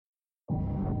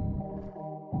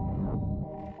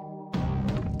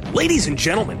Ladies and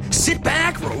gentlemen, sit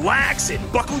back, relax,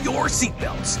 and buckle your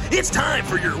seatbelts. It's time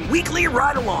for your weekly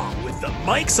ride-along with the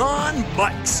Mics on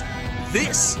Mics.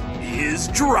 This is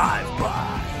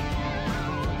Drive-By.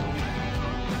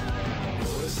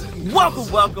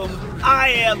 Welcome. I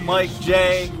am Mike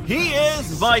J. He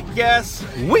is Mike Guess.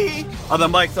 We are the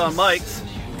Mics on Mics.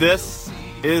 This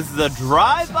is the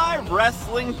Drive-By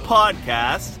Wrestling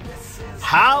Podcast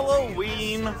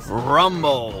Halloween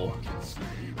Rumble.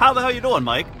 How the hell you doing,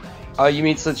 Mike? You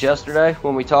mean since yesterday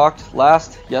when we talked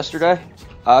yesterday?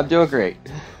 I'm doing great.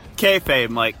 Kayfabe,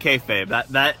 Mike. Kayfabe.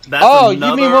 That's oh,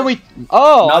 another, you mean when we?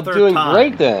 Oh, I'm doing time.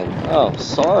 Great then. Oh,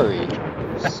 sorry.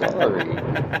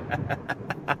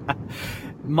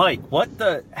 Mike, what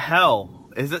the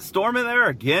hell? Is it storming there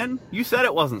again? You said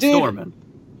it wasn't storming.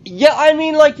 Yeah, I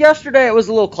mean, like yesterday it was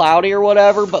a little cloudy or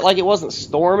whatever, but like it wasn't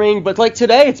storming. But like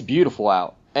today it's beautiful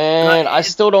out. And I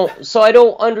still don't, so I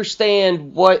don't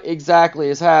understand what exactly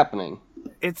is happening.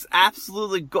 It's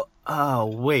absolutely oh,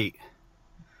 wait.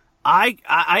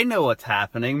 I know what's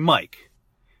happening. Mike,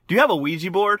 do you have a Ouija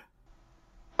board?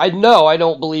 I know, I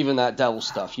don't believe in that devil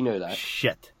stuff, you know that.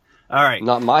 Shit. Alright.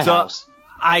 Not in my house.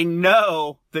 I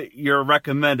know that you're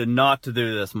recommended not to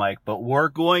do this, Mike, but we're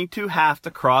going to have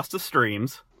to cross the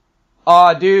streams.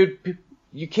 Dude,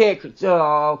 you can't.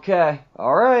 Okay.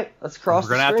 All right. Let's cross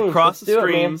the streams. We're going to have to cross the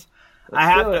streams. I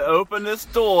have to open this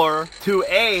door to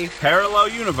a parallel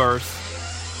universe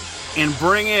and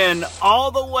bring in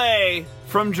all the way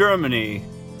from Germany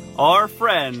our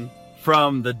friend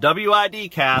from the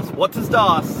WID cast, What's His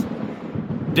DOS,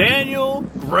 Daniel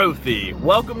Grothe.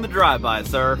 Welcome to Drive-By,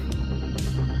 sir.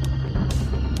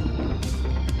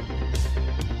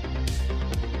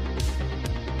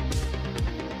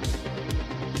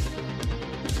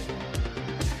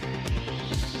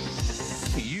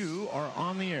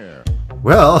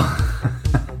 Well,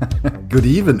 good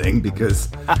evening, because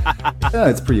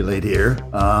it's pretty late here.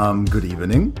 Good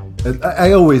evening.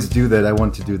 I always do that. I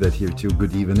want to do that here too.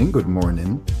 Good evening, good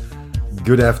morning,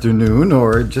 good afternoon,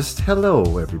 or just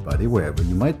hello, everybody, wherever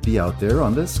you might be out there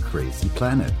on this crazy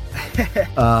planet.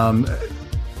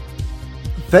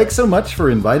 Thanks so much for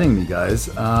inviting me,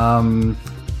 guys. I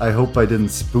hope I didn't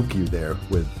spook you there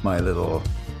with my little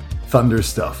thunder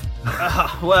stuff.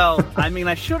 Well, I mean,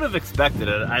 I should have expected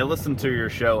it. I listened to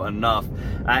your show enough.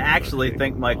 I actually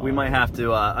think, Mike, we might have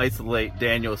to isolate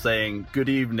Daniel saying good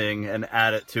evening and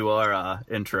add it to our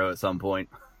intro at some point.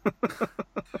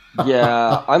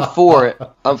 Yeah, I'm for it.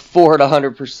 I'm for it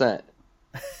 100%.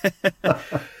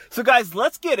 So, guys,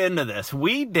 let's get into this.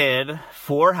 We did,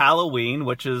 for Halloween,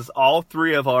 which is all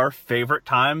three of our favorite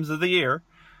times of the year,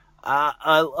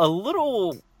 a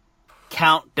little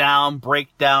countdown,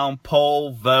 breakdown,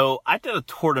 poll, vote. I did a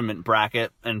tournament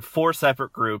bracket in 4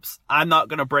 separate groups. I'm not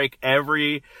going to break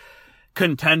every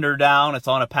contender down. It's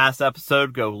on a past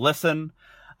episode. Go listen.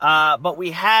 But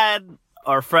we had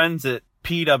our friends at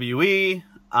PWE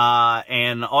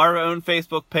and our own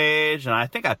Facebook page, and I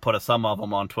think I put some of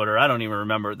them on Twitter. I don't even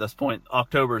remember at this point.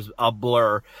 October's a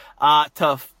blur.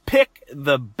 To pick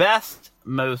the best,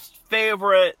 most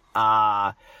favorite,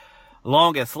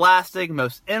 longest lasting,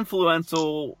 most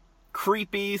influential,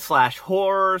 creepy /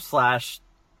 horror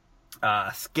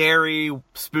 / scary,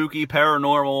 spooky,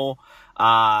 paranormal,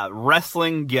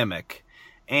 wrestling gimmick.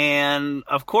 And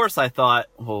of course I thought,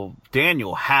 well,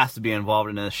 Daniel has to be involved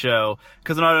in this show,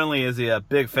 because not only is he a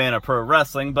big fan of pro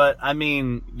wrestling, but I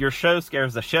mean, your show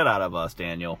scares the shit out of us,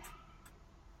 Daniel.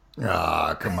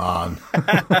 Come on.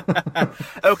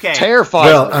 Okay. Terrifying.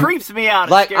 Well, creeps me out.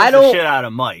 It like, scares the shit out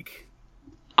of Mike.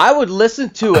 I would listen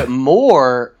to it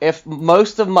more if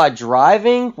most of my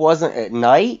driving wasn't at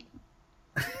night.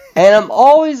 And I'm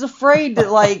always afraid that,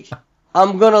 like,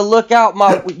 I'm going to look out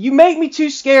you make me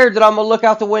too scared that I'm going to look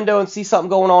out the window and see something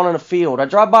going on in a field. I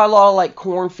drive by a lot of, like,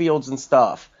 cornfields and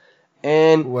stuff.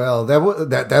 And well,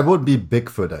 that would be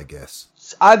Bigfoot, I guess.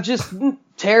 I'm just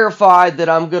terrified that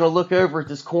I'm going to look over at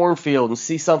this cornfield and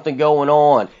see something going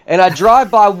on. And I drive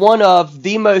by one of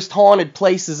the most haunted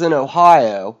places in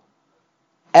Ohio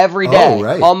every day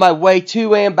on my way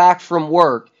to and back from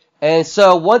work. And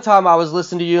so one time I was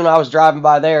listening to you and I was driving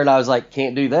by there and I was like,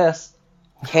 can't do this.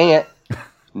 Can't.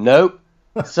 Nope.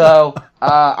 So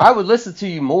I would listen to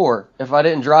you more if I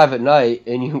didn't drive at night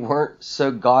and you weren't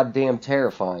so goddamn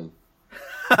terrifying.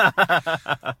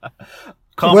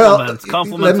 Compliments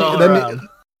all around.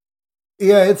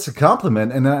 Yeah, it's a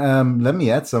compliment. And let me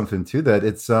add something to that.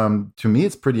 It's to me,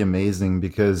 it's pretty amazing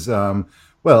because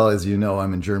well, as you know,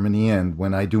 I'm in Germany, and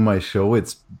when I do my show,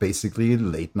 it's basically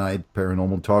late night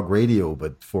paranormal talk radio.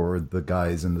 But for the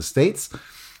guys in the States,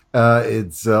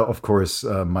 it's of course,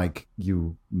 Mike,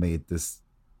 you made this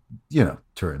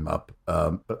turn him up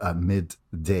a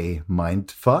midday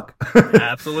mind fuck.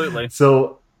 Absolutely.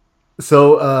 So,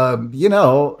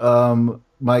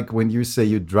 Mike, when you say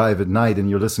you drive at night and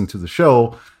you're listening to the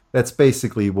show, that's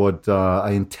basically what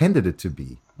I intended it to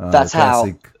be. That's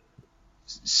classic how.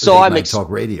 So I'm talk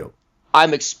radio.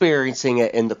 I'm experiencing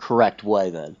it in the correct way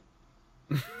then.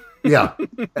 Yeah,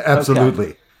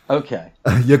 absolutely. Okay.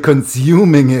 You're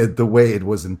consuming it the way it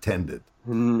was intended.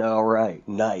 All right.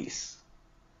 Nice.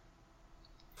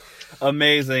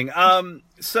 Amazing.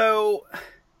 So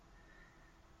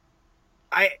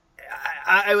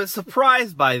I was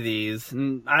surprised by these,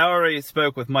 and I already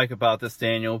spoke with Mike about this,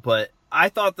 Daniel, but I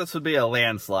thought this would be a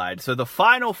landslide. So the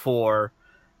final four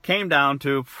came down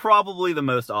to probably the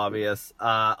most obvious: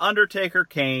 Undertaker,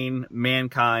 Kane,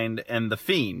 Mankind, and The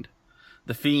Fiend.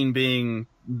 The Fiend being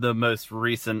the most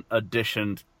recent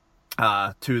addition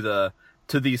to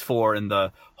these four in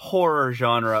the horror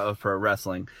genre of pro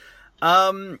wrestling.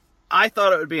 I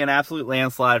thought it would be an absolute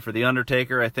landslide for The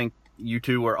Undertaker. I think you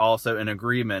two were also in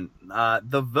agreement.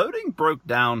 The voting broke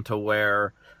down to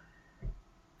where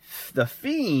The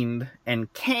Fiend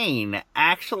and Kane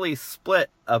actually split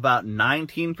about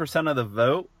 19% of the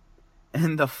vote,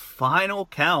 and the final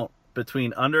count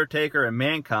between Undertaker and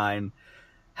Mankind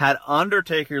had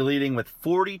Undertaker leading with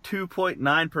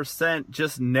 42.9%,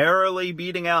 just narrowly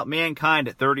beating out Mankind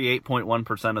at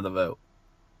 38.1% of the vote.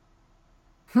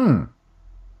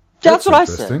 That's what I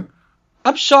said.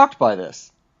 I'm shocked by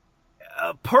this.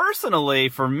 Personally,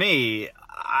 for me,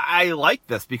 I like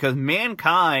this because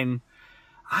Mankind,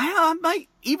 I might,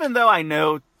 even though I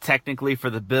know technically for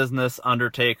the business,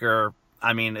 Undertaker,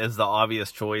 is the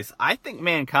obvious choice. I think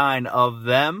Mankind of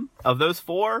those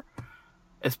four,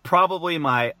 is probably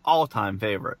my all-time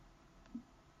favorite.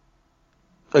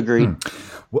 Agreed.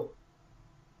 Well,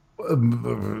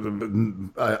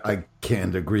 I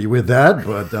can't agree with that,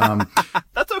 but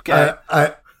that's okay.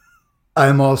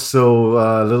 I'm also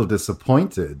a little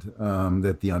disappointed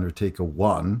that The Undertaker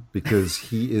won, because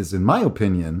he is, in my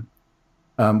opinion,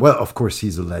 well, of course,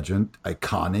 he's a legend,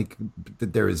 iconic.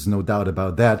 There is no doubt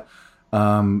about that.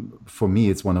 For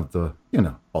me, it's one of the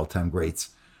all-time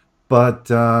greats. But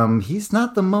he's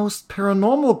not the most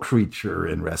paranormal creature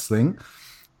in wrestling.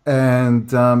 And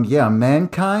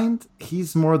Mankind,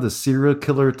 he's more the serial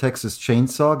killer Texas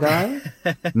Chainsaw guy.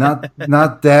 not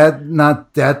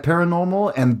that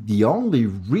paranormal. And the only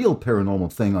real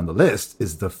paranormal thing on the list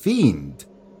is The Fiend.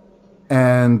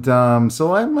 And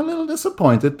so I'm a little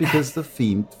disappointed, because The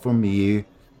Fiend, for me,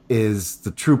 is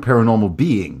the true paranormal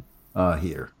being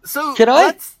here. So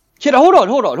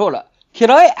hold on. Can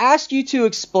I ask you to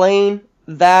explain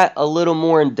that a little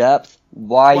more in depth?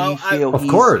 Why you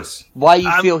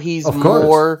feel he's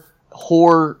more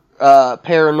horror,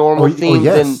 paranormal themed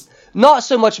than not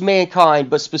so much Mankind,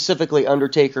 but specifically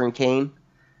Undertaker and Kane?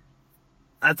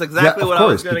 That's exactly what I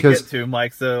was going to get to,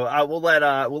 Mike. So we'll let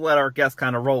our guest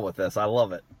kind of roll with this. I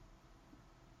love it.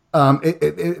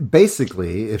 It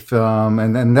basically, if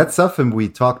and that's something we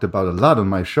talked about a lot on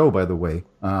my show, by the way.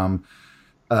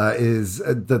 Is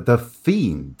the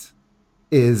Fiend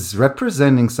is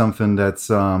representing something that's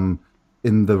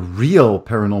in the real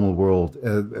paranormal world,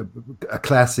 a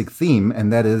classic theme,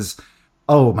 and that is,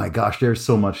 oh my gosh, there's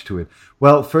so much to it.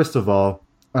 Well, first of all,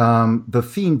 the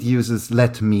Fiend uses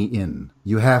 "let me in."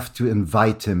 You have to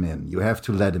invite him in. You have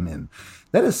to let him in.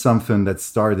 That is something that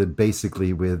started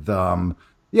basically with the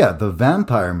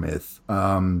vampire myth.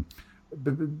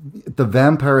 The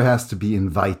vampire has to be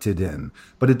invited in,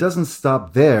 but it doesn't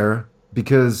stop there,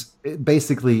 because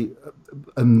basically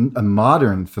a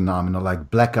modern phenomenon like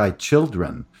black-eyed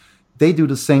children, they do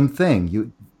the same thing.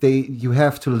 You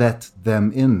have to let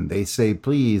them in. They say,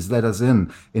 "Please let us in,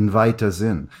 invite us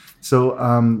in." So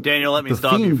Daniel, let me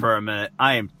stop you for a minute.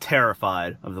 I am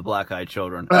terrified of the black-eyed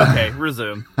children. Okay,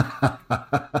 resume.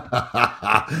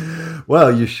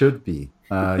 Well, you should be.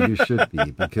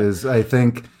 Because I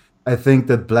think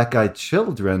that black-eyed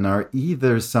children are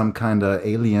either some kind of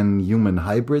alien-human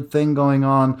hybrid thing going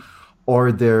on,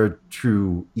 or they're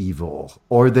true evil,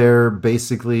 or they're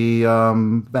basically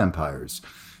vampires.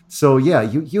 So yeah,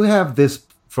 you have this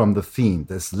from The Fiend,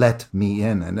 this "let me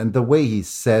in," and the way he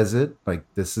says it, like,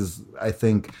 this is, I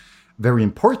think, very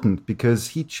important, because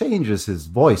he changes his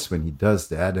voice when he does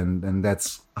that, and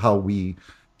that's how we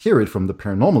hear it from the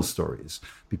paranormal stories,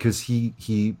 because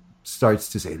he starts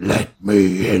to say, "Let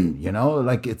me in,"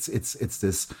 like it's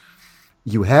this,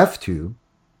 you have to,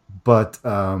 but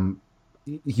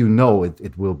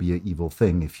it will be an evil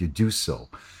thing if you do so.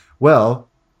 Well,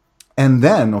 and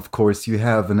then of course you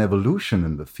have an evolution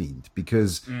in The Fiend,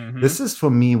 because this is for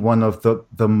me one of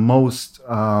the most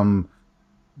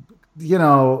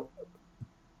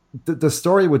the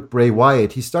story with Bray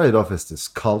Wyatt, he started off as this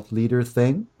cult leader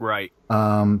thing. Right.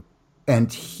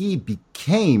 And he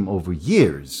became, over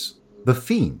years, the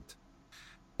Fiend.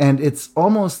 And it's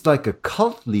almost like a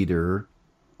cult leader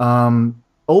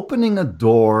opening a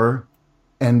door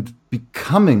and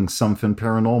becoming something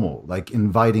paranormal, like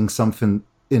inviting something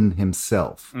in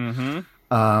himself. Mm-hmm.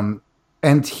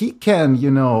 And he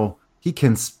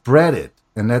can spread it.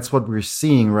 And that's what we're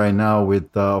seeing right now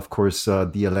with, of course,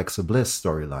 the Alexa Bliss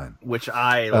storyline. Which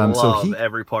I love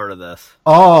every part of this.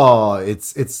 Oh,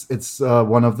 it's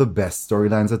one of the best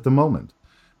storylines at the moment.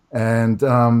 And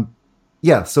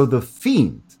so the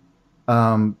Fiend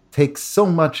takes so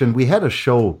much, and we had a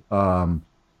show on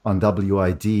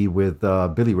WID with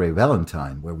Billy Ray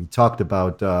Valentine where we talked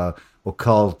about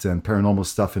occult and paranormal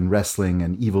stuff in wrestling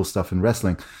and evil stuff in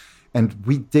wrestling. And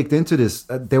we digged into this.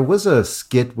 There was a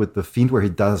skit with the Fiend where he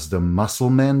does the Muscle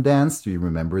Man dance. Do you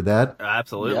remember that?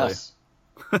 Absolutely. Yes.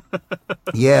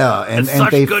 Yeah, and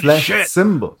they flashed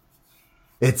symbols.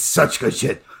 It's such good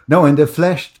shit. No, and they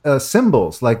flashed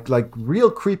symbols, like real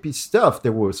creepy stuff.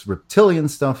 There was reptilian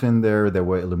stuff in there. There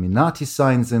were Illuminati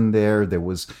signs in there. There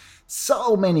was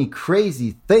so many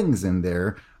crazy things in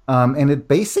there. And it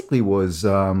basically was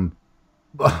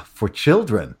for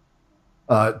children.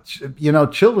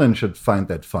 Children should find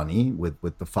that funny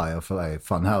with the Firefly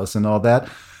Funhouse and all that.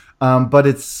 But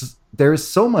there is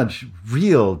so much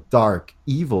real dark,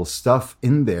 evil stuff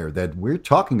in there that we're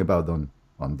talking about on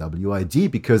WID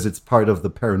because it's part of the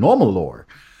paranormal lore.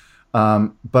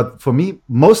 But for me,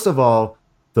 most of all,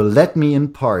 the Let Me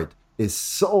In part is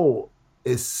so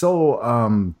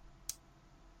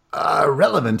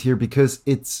relevant here because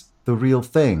it's the real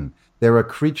thing. There are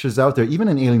creatures out there, even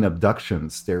in alien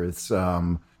abductions. There is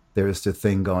the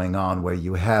thing going on where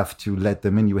you have to let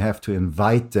them in. You have to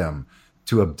invite them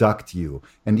to abduct you.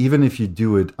 And even if you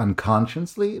do it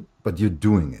unconsciously, but you're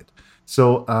doing it.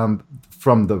 So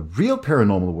from the real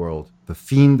paranormal world, the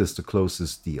Fiend is the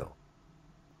closest deal.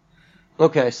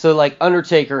 Okay, so like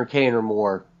Undertaker and Kane are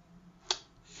more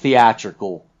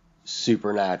theatrical,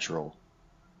 supernatural.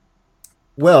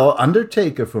 Well,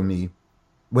 Undertaker for me,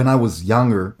 when I was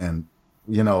younger and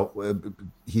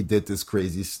he did this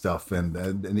crazy stuff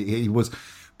and he was,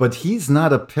 but he's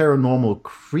not a paranormal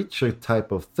creature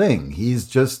type of thing. He's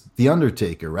just the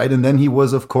Undertaker, right? And then he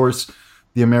was, of course,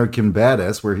 the American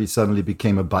Badass, where he suddenly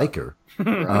became a biker.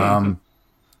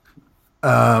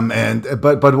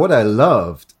 But what I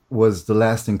loved was the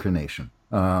Last Incarnation.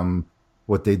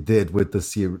 What they did with the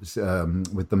series,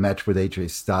 with the match with AJ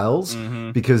Styles,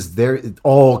 because it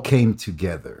all came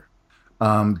together.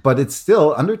 But it's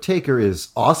still, Undertaker is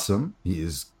awesome. He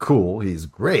is cool. He's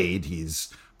great. He's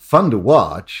fun to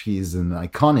watch. He's an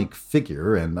iconic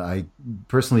figure. And I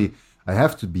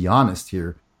have to be honest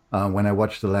here. When I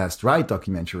watched the Last Ride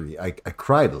documentary, I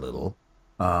cried a little.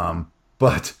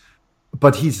 But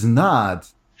he's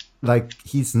not a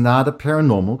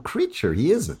paranormal creature.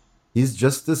 He isn't. He's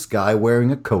just this guy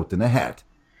wearing a coat and a hat.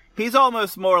 He's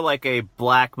almost more like a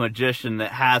black magician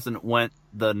that hasn't went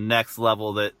the next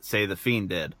level that, say, the Fiend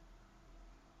did.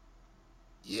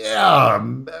 Yeah,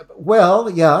 well,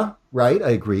 yeah, right.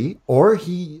 I agree. Or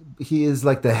he is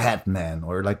like the Hat Man,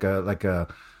 or like a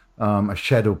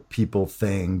shadow people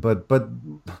thing. But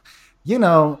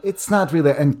it's not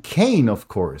really. And Kane, of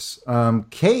course,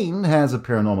 Kane has a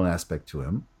paranormal aspect to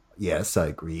him. Yes, I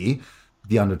agree.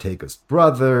 The Undertaker's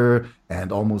brother,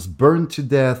 and almost burned to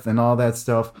death, and all that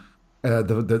stuff.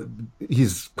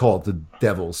 He's called the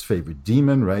devil's favorite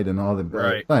demon, right? And all that.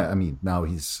 Right. I mean, now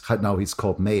he's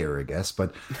called Mayor, I guess.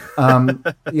 But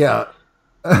yeah.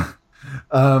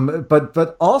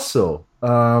 But also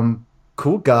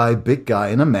cool guy, big guy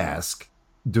in a mask,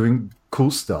 doing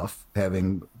cool stuff,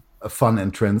 having a fun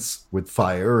entrance with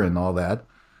fire and all that,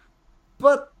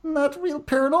 but not real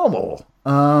paranormal.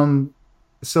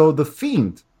 So the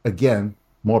Fiend, again,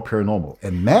 more paranormal.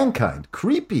 And Mankind,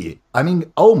 creepy. I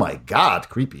mean, oh my God,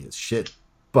 creepy as shit.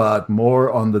 But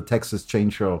more on the Texas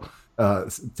Chainsaw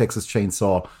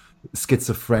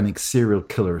schizophrenic serial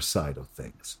killer side of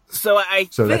things. So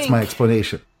that's my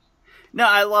explanation. No,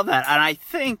 I love that. And I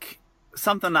think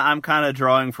something that I'm kind of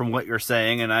drawing from what you're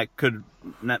saying, and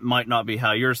that might not be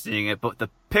how you're seeing it, but the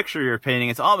picture you're painting,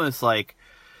 it's almost like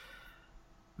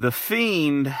the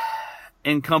Fiend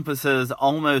encompasses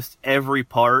almost every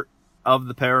part of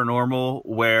the paranormal,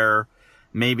 where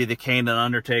maybe the Kane and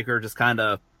Undertaker just kind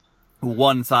of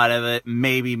one side of it,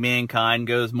 maybe Mankind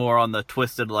goes more on the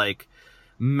twisted, like,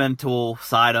 mental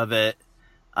side of it,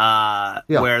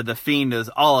 where the Fiend is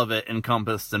all of it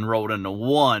encompassed and rolled into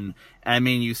one. I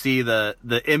mean, you see the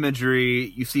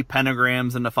imagery, you see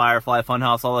pentagrams in the Firefly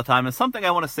Funhouse all the time. And something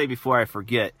I want to say before I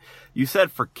forget, you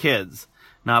said for kids.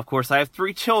 Now, of course, I have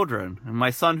 3 children, and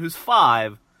my son, who's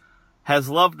 5, has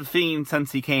loved The Fiend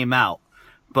since he came out.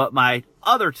 But my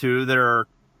other 2, that are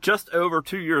just over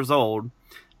 2 years old,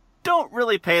 don't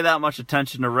really pay that much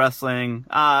attention to wrestling,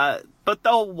 but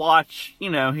they'll watch,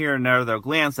 here and there, they'll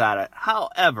glance at it.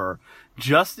 However,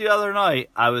 just the other night,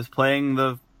 I was playing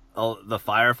the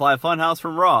Firefly Funhouse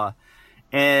from Raw,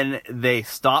 and they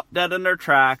stopped dead in their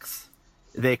tracks.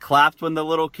 They clapped when the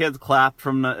little kids clapped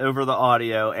over the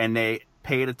audio, and they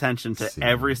paid attention to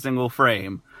every single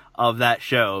frame of that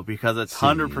show because it's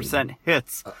 100%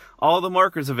 hits all the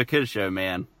markers of a kid's show,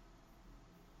 man.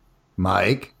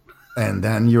 Mike, and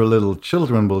then your little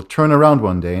children will turn around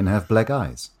one day and have black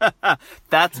eyes.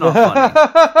 That's not funny.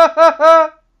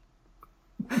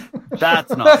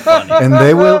 That's not funny. And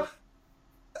they will,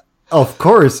 of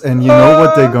course, and you know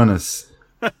what they're gonna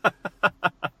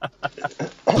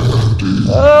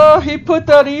Oh, he put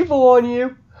that evil on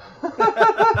you.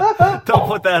 Don't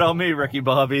put that on me, Ricky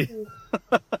Bobby.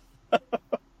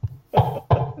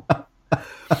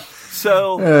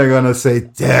 So they're gonna say,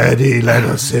 "Daddy, let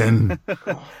us in."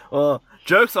 Well,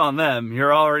 joke's on them.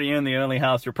 You're already in the only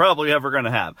house you're probably ever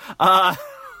gonna have.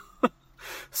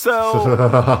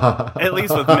 So at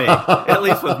least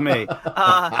with me.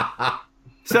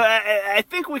 So I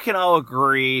think we can all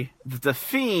agree that The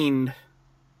Fiend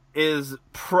is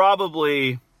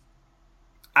probably,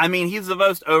 I mean, he's the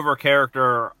most over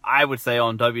character, I would say,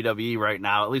 on WWE right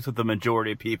now, at least with the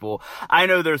majority of people. I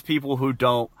know there's people who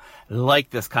don't like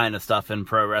this kind of stuff in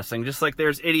pro wrestling, just like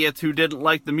there's idiots who didn't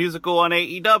like the musical on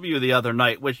AEW the other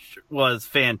night, which was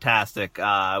fantastic.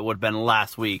 Would have been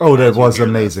last week. Oh, that was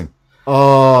amazing.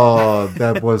 Oh,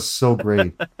 that was so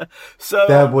great.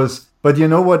 But you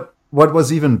know what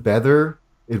was even better?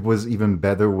 It was even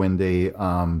better when they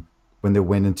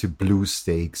went into Blue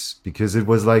Stakes, because it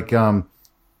was like,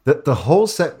 the whole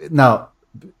set. Now,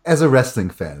 as a wrestling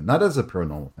fan, not as a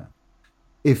paranormal fan,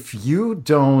 if you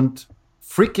don't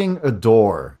freaking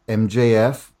adore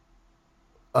MJF,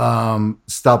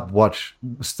 stop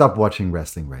watching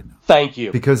wrestling right now. Thank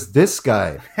you. Because this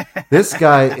guy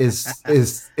is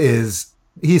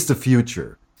he's the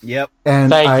future. Yep. And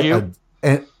Thank you.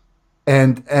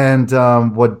 And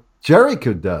what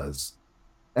Jericho does,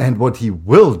 and what he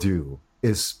will do,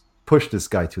 is push this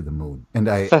guy to the moon. And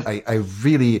I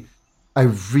really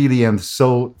am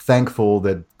so thankful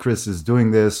that Chris is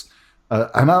doing this.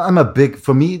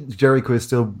 For me, Jericho is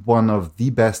still one of the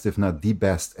best, if not the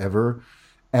best ever.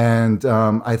 And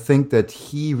I think that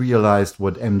he realized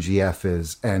what MGF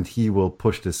is, and he will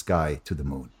push this guy to the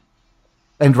moon.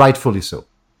 And rightfully so.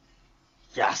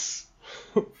 Yes.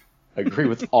 I agree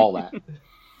with all that.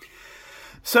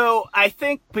 So I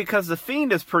think because The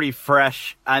Fiend is pretty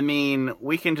fresh, I mean,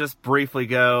 we can just briefly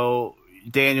go.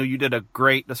 Daniel, you did a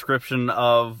great description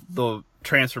of the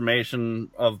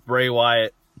transformation of Bray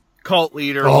Wyatt, cult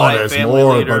leader, Wyatt there's family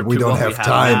more, leader, but we to don't what have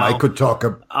time. now. I could talk.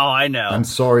 I know. I'm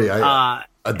sorry. I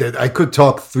could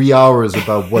talk 3 hours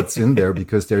about what's in there,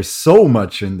 because there's so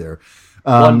much in there.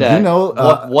 One day.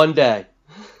 One day.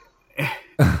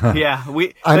 Yeah,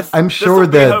 I'm sure this will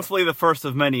be that hopefully the first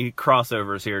of many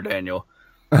crossovers here, Daniel.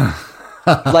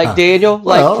 Like Daniel,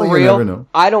 for you real, never know.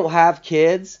 I don't have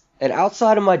kids, and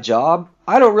outside of my job,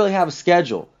 I don't really have a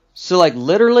schedule. So,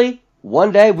 literally,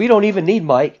 one day, we don't even need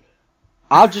Mike.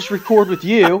 I'll just record with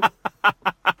you.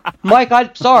 Mike,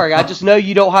 I'm sorry. I just know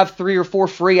you don't have 3 or 4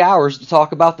 free hours to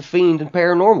talk about The Fiend and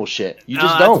paranormal shit. You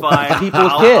just don't. Fine. People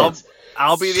with kids.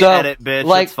 I'll be the edit,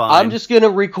 bitch. It's fine. I'm just going to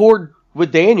record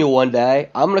with Daniel one day.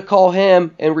 I'm going to call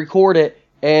him and record it.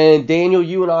 And Daniel,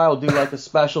 you and I will do a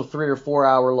special 3 or 4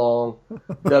 hour long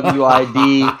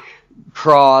WID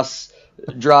cross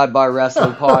drive-by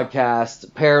wrestling podcast,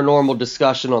 paranormal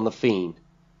discussion on The Fiend.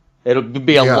 It'll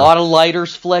be a lot of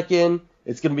lighters flicking.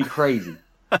 It's going to be crazy.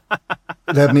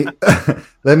 let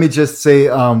me just say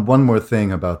one more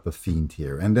thing about The Fiend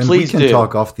here, and then Please we can do.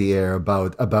 talk off the air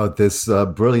about this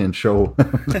brilliant show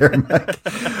there,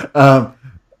 Mike.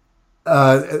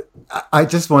 I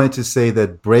just wanted to say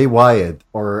that Bray Wyatt,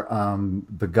 or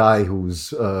the guy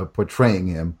who's portraying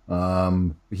him,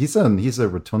 he's a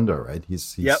Rotunda, right?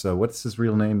 He's what's his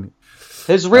real name?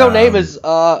 His real name is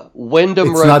Wyndham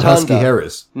it's Rotunda. Not Husky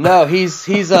Harris. No, his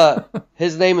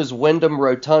name is Wyndham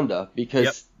Rotunda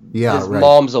because his right.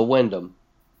 mom's a Wyndham.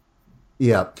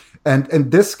 Yeah,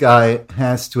 and this guy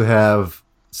has to have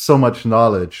so much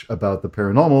knowledge about the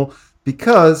paranormal,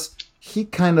 because he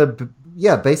kind of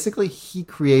basically he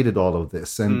created all of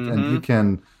this, and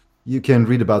you can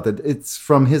read about that. It's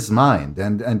from his mind,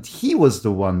 and he was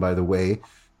the one, by the way,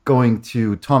 going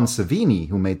to Tom Savini,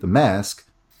 who made the mask,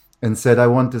 and said, I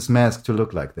want this mask to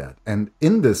look like that. And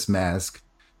in this mask,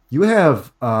 you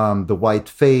have the white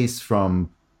face from,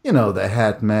 the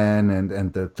Hat Man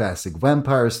and the classic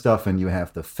vampire stuff, and you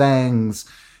have the fangs.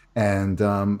 And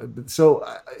so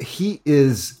he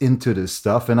is into this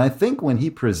stuff. And I think when he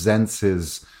presents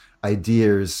his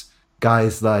ideas,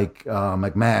 guys like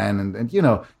McMahon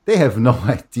and they have no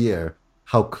idea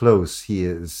how close he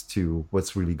is to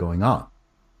what's really going on.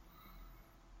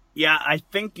 Yeah, I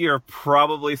think you're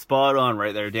probably spot on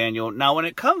right there, Daniel. Now, when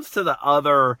it comes to the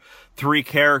other three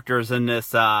characters in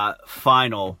this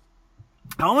final,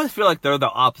 I almost feel like they're the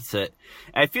opposite.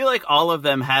 I feel like all of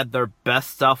them had their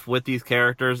best stuff with these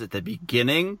characters at the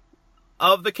beginning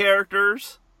of the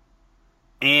characters.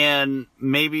 And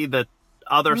maybe the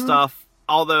other stuff,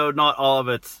 although not all of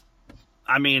it's...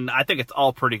 I think it's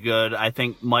all pretty good. I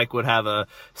think Mike would have a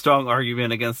strong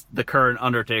argument against the current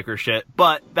Undertaker shit.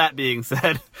 But that being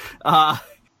said... I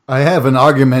have an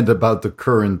argument about the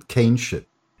current Kane shit.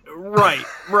 Right.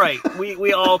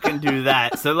 We all can do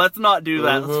that. So let's not do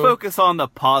that. Let's focus on the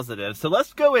positive. So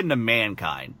let's go into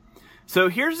Mankind. So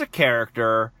here's a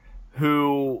character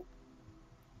who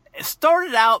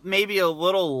started out maybe a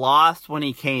little lost when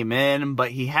he came in,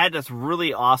 but he had this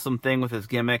really awesome thing with his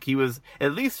gimmick. He was,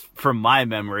 at least from my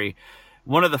memory,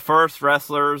 one of the first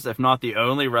wrestlers, if not the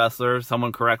only wrestler,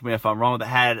 someone correct me if I'm wrong, that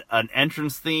had an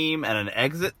entrance theme and an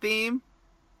exit theme.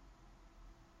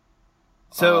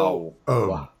 So...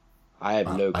 I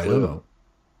have no clue. I don't know.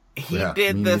 He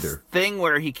did this thing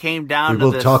where he came down to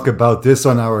this... We will talk about this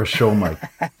on our show, Mike.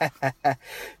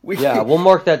 We'll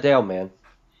mark that down, man.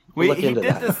 He did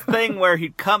this thing where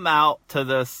he'd come out to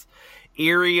this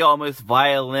eerie, almost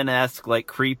violin-esque, like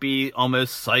creepy,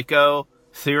 almost psycho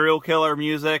serial killer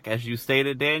music, as you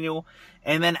stated, Daniel.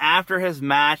 And then after his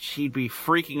match, he'd be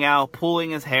freaking out, pulling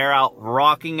his hair out,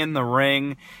 rocking in the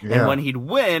ring. Yeah. And when he'd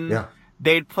win,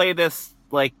 they'd play this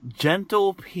like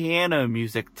gentle piano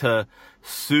music to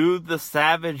soothe the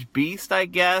savage beast, I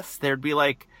guess. There'd be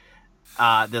like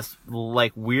this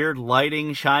like weird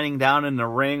lighting shining down in the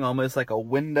ring, almost like a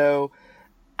window.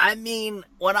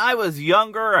 When I was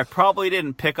younger, I probably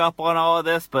didn't pick up on all of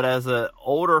this, but as an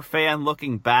older fan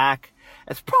looking back,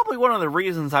 it's probably one of the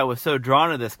reasons I was so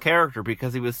drawn to this character,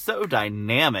 because he was so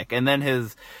dynamic. And then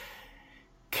his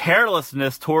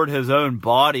carelessness toward his own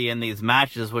body in these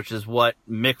matches, which is what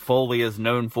Mick Foley is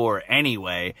known for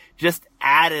anyway, just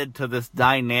added to this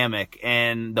dynamic.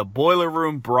 And the Boiler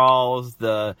Room brawls,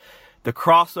 the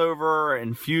crossover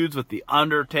and feuds with The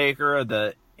Undertaker,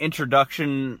 the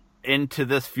introduction into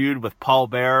this feud with Paul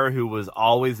Bearer, who was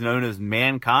always known as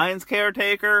Mankind's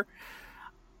caretaker.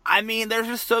 There's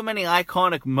just so many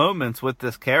iconic moments with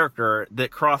this character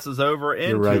that crosses over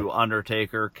into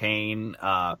Undertaker, Kane,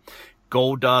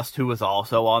 Goldust, who was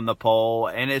also on the pole,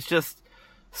 and it's just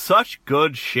such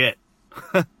good shit,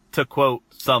 to quote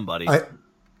somebody.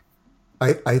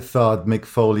 I thought Mick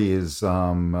Foley is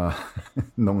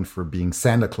known for being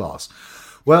Santa Claus.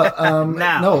 Well,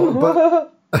 no,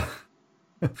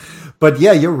 but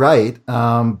yeah, you're right.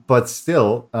 But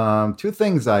still, two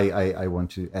things I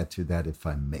want to add to that, if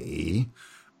I may.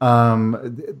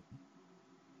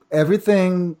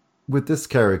 Everything with this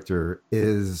character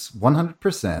is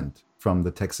 100% from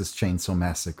the Texas Chainsaw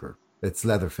Massacre. It's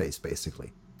Leatherface,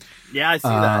 basically. Yeah, I see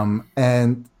that.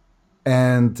 And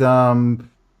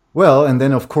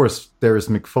then of course there is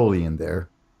Mick Foley in there,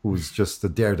 who's just a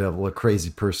daredevil, a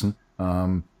crazy person.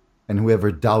 And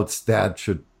whoever doubts that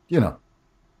should,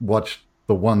 watch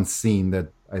the one scene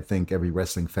that I think every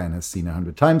wrestling fan has seen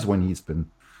 100 times, when he's been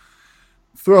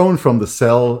thrown from the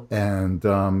cell and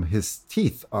his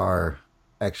teeth are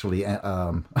actually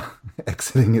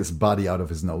exiting his body out of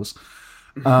his nose.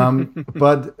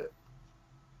 But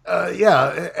I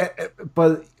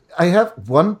have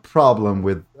one problem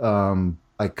with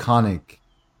iconic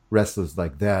wrestlers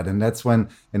like that, and that's when,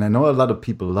 and I know a lot of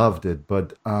people loved it,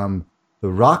 but the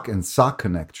Rock and Sock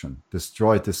connection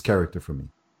destroyed this character for me.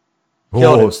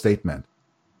 Statement.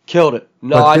 Killed it.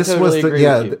 No, but I totally agree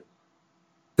with you.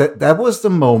 That was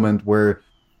the moment where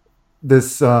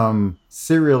this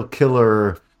serial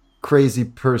killer, crazy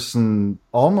person,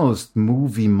 almost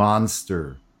movie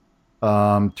monster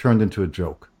turned into a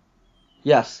joke.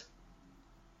 Yes.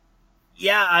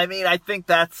 Yeah, I think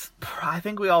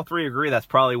we all three agree that's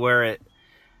probably where it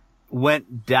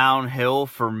went downhill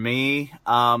for me.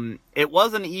 It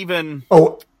wasn't even...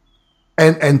 Oh,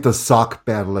 and the sock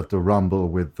battle at the Rumble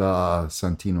with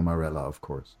Santino Marella, of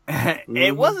course.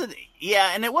 It wasn't...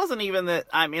 Yeah, and it wasn't even that...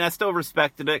 I still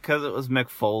respected it because it was Mick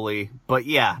Foley. But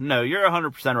yeah, no, you're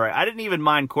 100% right. I didn't even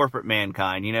mind Corporate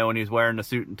Mankind, when he was wearing the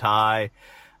suit and tie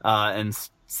and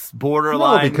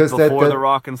borderline because before the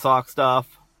Rock and Sock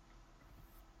stuff?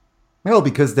 Well,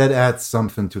 because that adds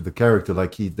something to the character,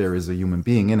 like there is a human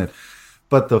being in it.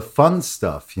 But the fun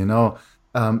stuff,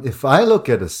 if I look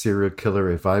at a serial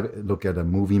killer, if I look at a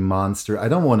movie monster, I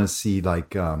don't want to see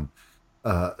like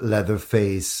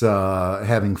Leatherface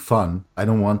having fun. I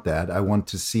don't want that. I want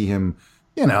to see him,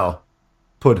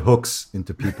 put hooks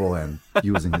into people and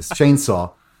using his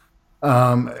chainsaw.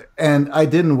 And I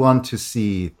didn't want to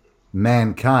see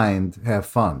Mankind have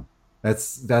fun.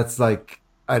 That's like,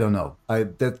 I don't know.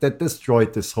 That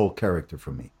destroyed this whole character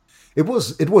for me. It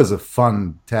was a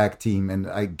fun tag team, and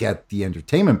I get the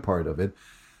entertainment part of it,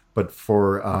 but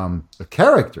for a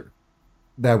character,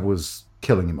 that was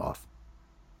killing him off.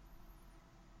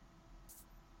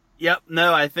 Yep,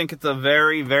 no, I think it's a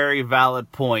very, very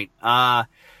valid point.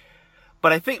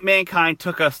 But I think Mankind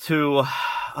took us to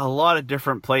a lot of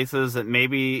different places that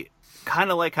maybe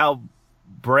kind of like how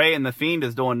Bray and The Fiend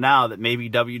is doing now that maybe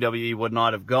WWE would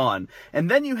not have gone. And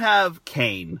then you have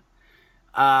Kane.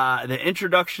 The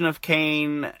introduction of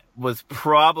Kane was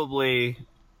probably,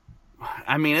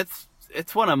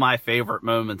 it's one of my favorite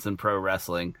moments in pro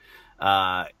wrestling.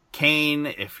 Kane,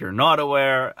 if you're not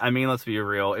aware, let's be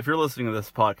real. If you're listening to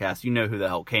this podcast, you know who the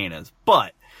hell Kane is.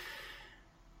 But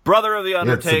brother of the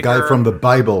Undertaker. It's the guy from the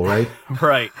Bible, right?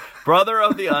 Right. Brother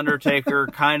of the Undertaker,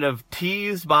 kind of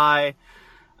teased by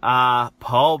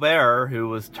Paul Bearer, who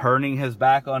was turning his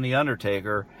back on the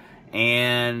Undertaker,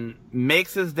 and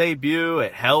makes his debut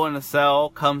at Hell in a Cell,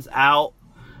 comes out,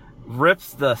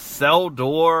 rips the cell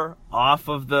door off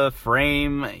of the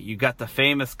frame. You got the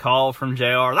famous call from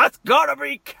JR, "That's gotta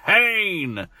be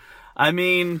Kane!"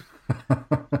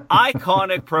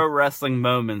 Iconic pro wrestling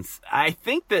moments. I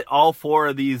think that all four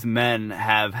of these men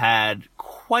have had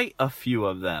quite a few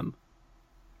of them.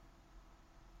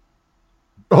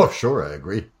 Oh, sure, I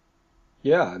agree.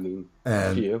 Yeah,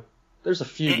 a few. There's a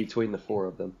few between the four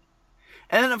of them.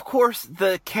 And then, of course,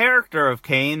 the character of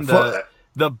Kane,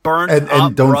 the burnt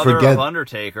up don't brother forget, of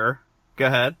Undertaker. Go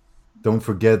ahead. Don't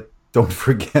forget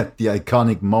the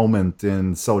iconic moment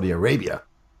in Saudi Arabia.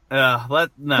 I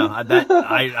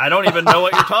don't even know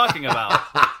what you're talking about.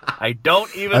 I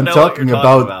don't even know what you're talking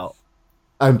about.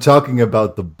 I'm talking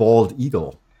about the bald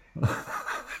eagle.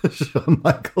 Shawn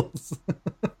Michaels.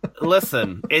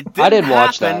 Listen, it didn't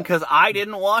happen because I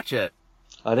didn't watch it.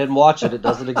 I didn't watch it. It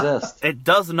doesn't exist. It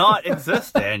does not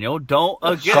exist, Daniel. Don't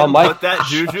again put that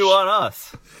juju on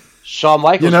us. Shawn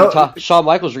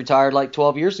Michaels retired like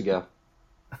 12 years ago.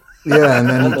 Yeah, and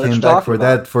then he came back for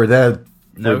that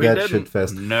shit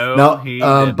fest. No, he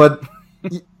didn't. But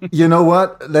you know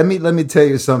what? Let me tell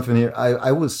you something here.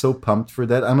 I was so pumped for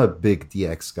that. I'm a big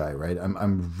DX guy, right?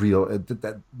 I'm real.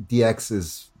 That DX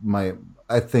is my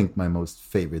most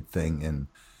favorite thing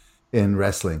in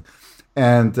wrestling,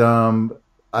 and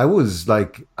I was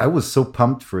so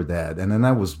pumped for that. And then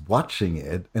I was watching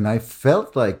it, and I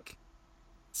felt like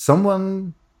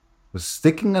someone was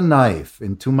sticking a knife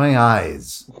into my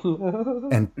eyes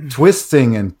and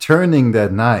twisting and turning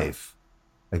that knife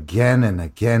again and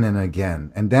again and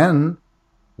again. And then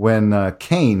when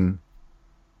Kane,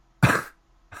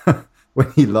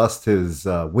 when he lost his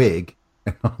wig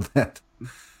and all that,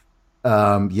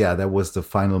 that was the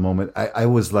final moment. I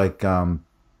was like, that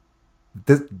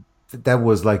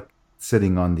was like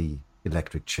sitting on the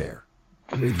electric chair.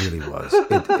 It really was.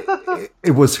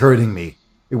 It was hurting me.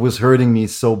 It was hurting me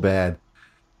so bad.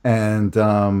 And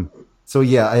so,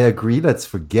 yeah, I agree. Let's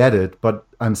forget it. But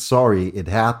I'm sorry it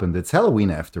happened. It's Halloween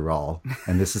after all.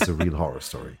 And this is a real horror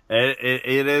story.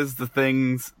 It is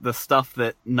the stuff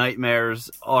that nightmares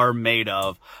are made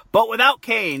of. But without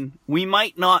Kane, we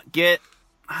might not get,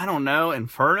 I don't know,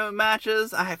 Inferno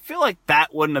matches. I feel like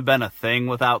that wouldn't have been a thing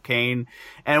without Kane.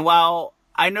 And while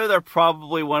I know they're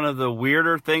probably one of the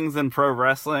weirder things in pro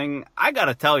wrestling, I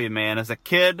gotta tell you, man, as a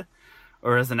kid,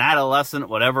 or as an adolescent,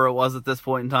 whatever it was at this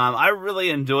point in time, I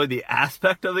really enjoyed the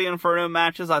aspect of the Inferno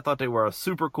matches. I thought they were a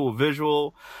super cool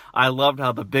visual. I loved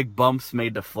how the big bumps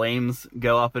made the flames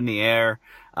go up in the air.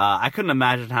 I couldn't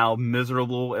imagine how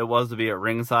miserable it was to be at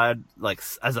ringside, like,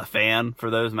 as a fan for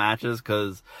those matches,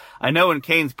 because I know when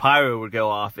Kane's pyro would go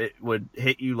off, it would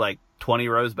hit you, like, 20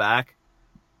 rows back.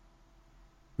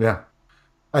 Yeah,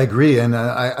 I agree, and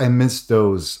I miss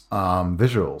those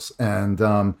visuals.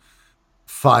 And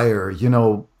fire,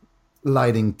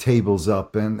 lighting tables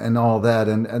up and all that.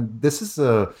 And this is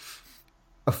a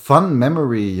fun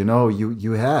memory,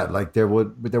 you had. Like there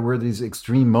were these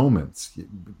extreme moments,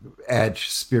 Edge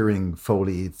spearing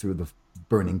Foley through the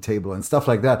burning table and stuff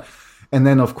like that. And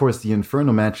then, of course, the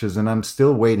Inferno matches. And I'm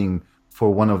still waiting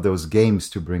for one of those games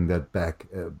to bring that back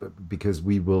because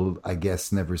we will, I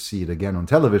guess, never see it again on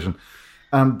television.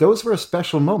 those were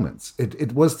special moments.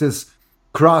 It was this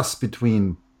cross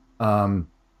between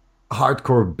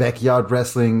hardcore backyard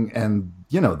wrestling and,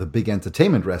 the big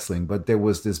entertainment wrestling, but there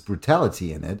was this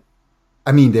brutality in it.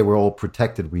 I mean, they were all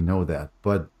protected, we know that,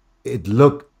 but it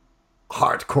looked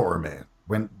hardcore, man,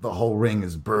 when the whole ring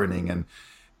is burning, and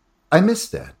I miss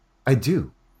that. I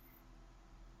do.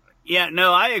 Yeah,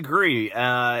 no, I agree.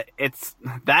 It's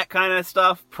that kind of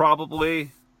stuff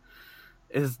probably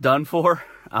is done for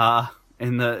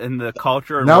in the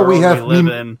culture and now world we live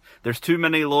in. There's too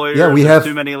many lawyers. Yeah, there's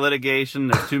too many litigation.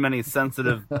 There's too many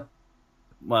sensitive,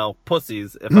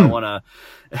 pussies. If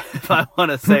I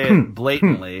wanna say it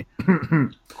blatantly.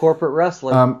 Corporate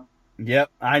wrestling.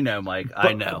 Yep, I know, Mike.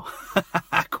 I know.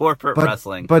 Corporate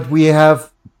wrestling. But we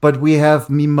have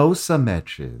mimosa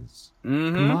matches.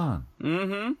 Mm-hmm. Come on.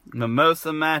 Mm-hmm.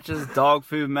 Mimosa matches, dog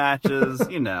food matches,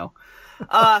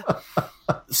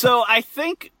 So I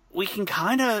think we can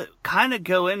kind of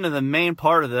go into the main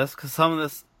part of this, because some of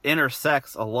this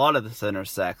intersects, a lot of this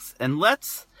intersects. And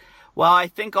while I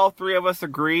think all three of us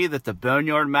agree that the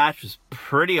Boneyard match was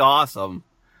pretty awesome,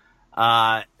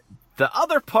 the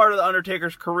other part of the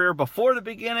Undertaker's career before the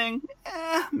beginning,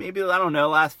 maybe, I don't know,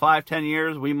 last 5-10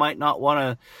 years, we might not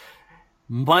want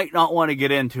to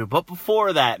get into. But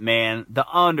before that, man, the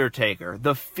Undertaker,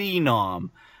 the Phenom,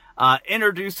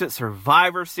 introduced at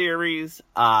Survivor Series,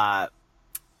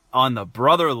 on the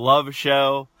Brother Love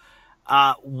show.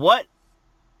 What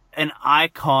an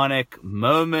iconic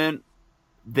moment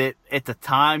that at the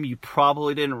time you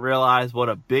probably didn't realize what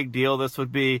a big deal this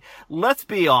would be. Let's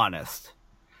be honest.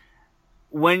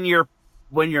 When you're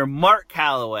Mark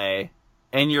Calloway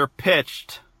and you're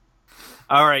pitched,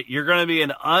 all right, you're going to be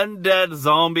an undead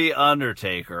zombie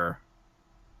Undertaker,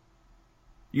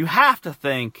 you have to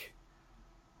think,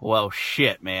 well,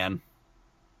 shit, man.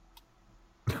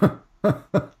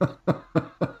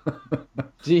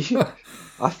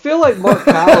 I feel like Mark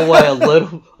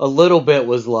Calloway a little bit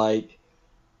was like,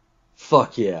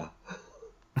 fuck yeah.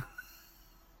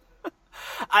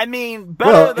 I mean,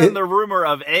 better than the rumor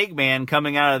of Eggman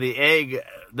coming out of the egg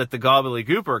that the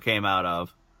Gobbledygooper came out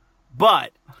of.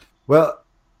 But... Well,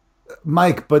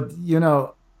 Mike, but,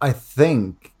 I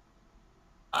think...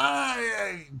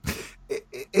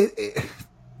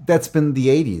 that's been the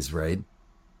 80s, right?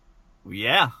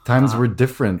 Yeah. Times were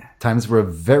different. Times were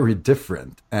very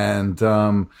different. And,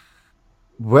 I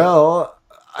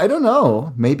don't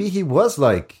know. Maybe he was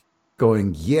like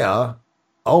going, yeah,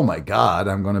 oh my God,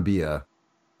 I'm going to be a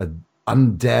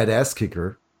undead ass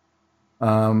kicker.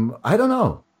 I don't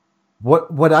know.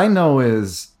 What I know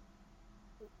is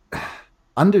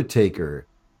Undertaker.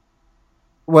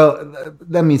 Well,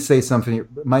 let me say something.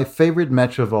 My favorite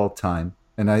match of all time,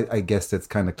 and I guess that's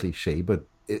kind of cliche, but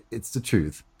it's the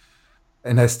truth.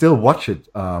 And I still watch it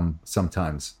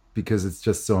sometimes because it's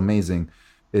just so amazing,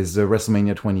 is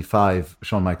WrestleMania 25,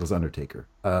 Shawn Michaels Undertaker.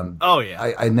 Oh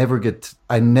yeah. I never get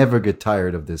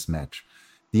tired of this match.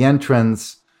 The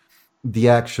entrance, the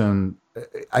action.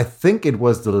 I think it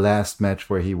was the last match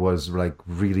where he was like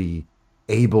really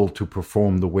able to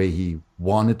perform the way he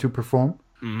wanted to perform.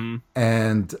 Mm-hmm.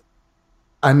 And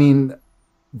I mean,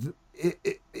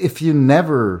 if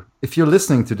you're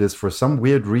listening to this for some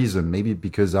weird reason, maybe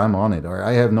because I'm on it, or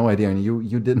I have no idea, and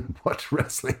you didn't watch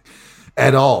wrestling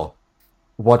at all,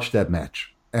 watch that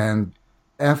match. And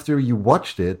after you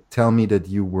watched it, tell me that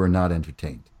you were not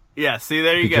entertained. Yeah, see,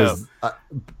 there you go.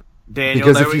 Daniel,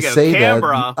 because there if we you go. say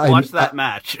Canberra, that, watch that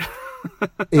match.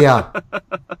 Yeah.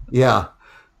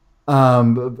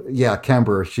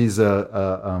 Canberra, she's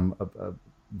a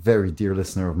very dear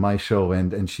listener of my show,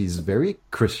 and she's very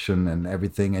Christian and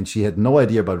everything, and she had no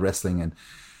idea about wrestling, and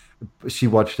she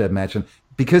watched that match. And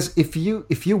because if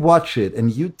you watch it and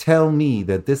you tell me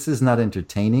that this is not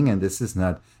entertaining and this is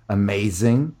not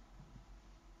amazing,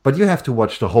 but you have to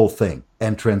watch the whole thing,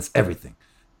 entrance, everything.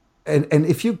 And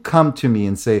if you come to me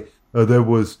and say, oh, that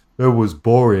was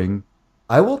boring,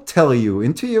 I will tell you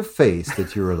into your face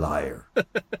that you're a liar.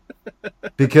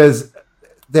 Because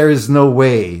there is no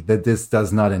way that this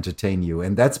does not entertain you.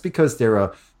 And that's because there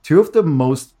are two of the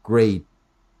most great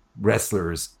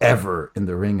wrestlers ever in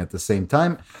the ring at the same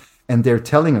time. And they're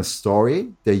telling a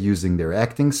story. They're using their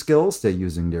acting skills. They're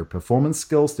using their performance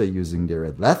skills. They're using their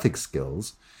athletic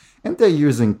skills. And they're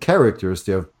using characters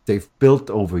they've built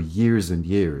over years and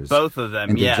years. Both of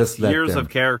them, yes. Years of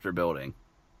character building.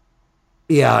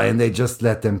 Yeah, and they just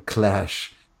let them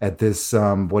clash at this,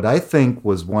 what I think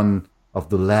was one of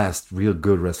the last real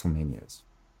good WrestleManias,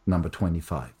 number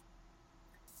 25.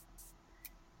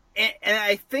 And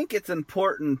I think it's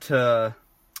important to,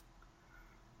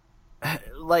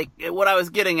 like, what I was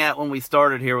getting at when we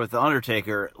started here with The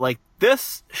Undertaker, like,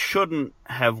 this shouldn't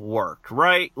have worked,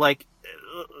 right? Like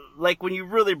when you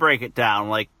really break it down,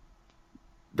 like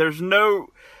there's no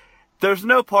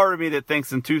part of me that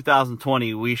thinks in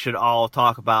 2020 we should all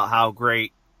talk about how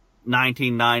great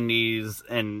 1990s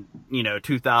and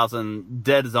 2000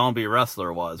 dead zombie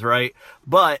wrestler was, right?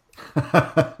 But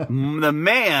the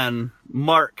man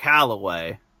Mark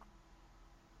Calaway,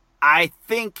 I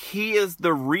think he is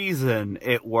the reason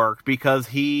it worked, because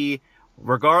he,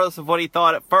 regardless of what he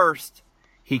thought at first,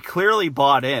 he clearly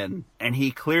bought in and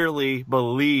he clearly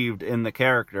believed in the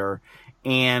character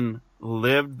and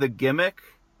lived the gimmick,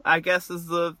 I guess is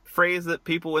the phrase that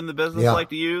people in the business like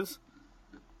to use.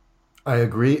 I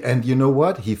agree. And you know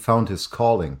what? He found his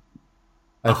calling.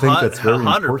 I think that's very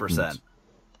 100%. Important.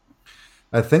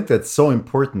 I think that's so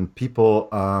important. People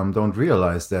don't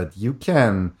realize that you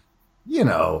can,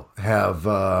 have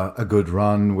a good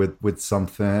run with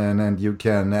something, and you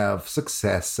can have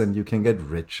success, and you can get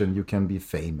rich, and you can be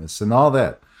famous and all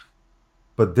that.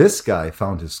 But this guy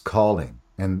found his calling.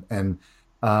 And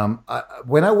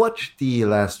when I watched The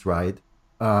Last Ride,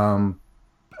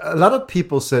 a lot of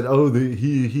people said, "Oh,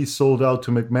 he sold out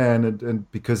to McMahon," and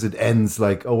because it ends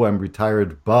like, "Oh, I'm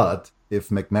retired." But if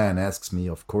McMahon asks me,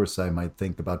 of course, I might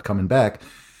think about coming back.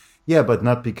 Yeah, but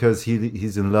not because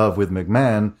he's in love with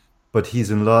McMahon, but he's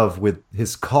in love with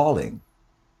his calling.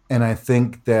 And I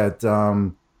think that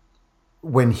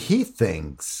when he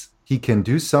thinks he can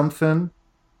do something,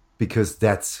 because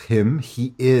that's him,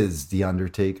 he is the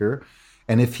Undertaker.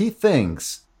 And if he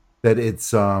thinks that it's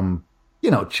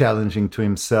challenging to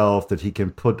himself, that he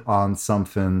can put on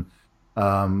something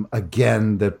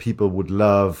again that people would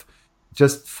love,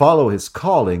 just follow his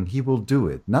calling, he will do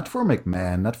it. Not for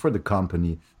McMahon, not for the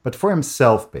company, but for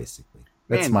himself, basically.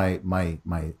 That's my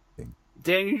thing.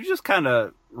 Dan, you just kind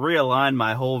of realigned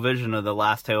my whole vision of the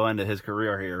last tail end of his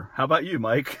career here. How about you,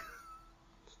 Mike?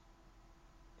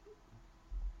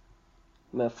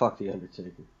 Man, fuck the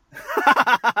Undertaker.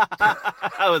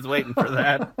 I was waiting for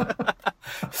that.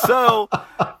 So,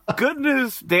 good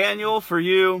news, Daniel, for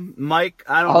you. Mike,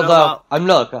 I don't know about... I'm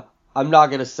not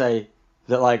going to say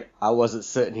that, like, I wasn't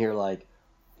sitting here like,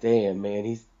 damn, man,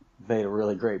 he's made a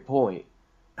really great point.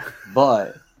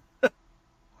 But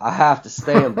I have to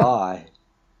stand by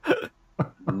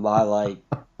my, like,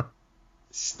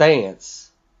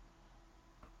 stance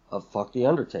of fuck the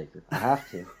Undertaker. I have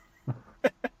to.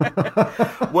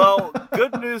 Well,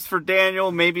 good news for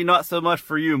Daniel, maybe not so much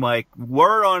for you, Mike.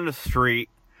 Word on the street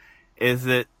is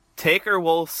that Taker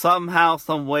will somehow,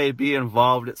 some way be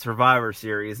involved at Survivor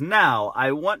Series. Now,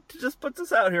 I want to just put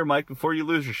this out here, Mike, before you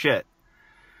lose your shit.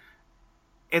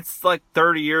 It's like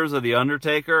 30 years of The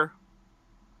Undertaker.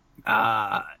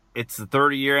 It's the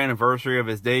 30-year anniversary of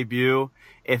his debut.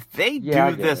 If they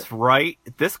do this right,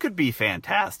 this could be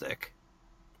fantastic.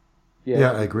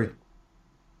 Yeah, I agree.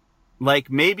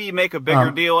 Like, maybe make a bigger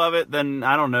deal of it than,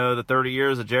 I don't know, the 30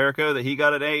 years of Jericho that he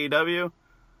got at AEW?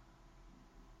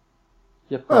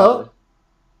 Yeah, probably.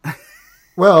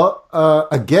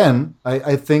 Again,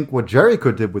 I think what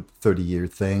Jericho did with the 30-year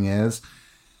thing is,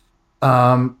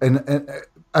 I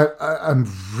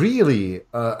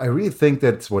really think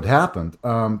that's what happened.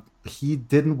 He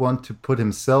didn't want to put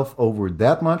himself over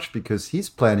that much because he's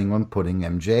planning on putting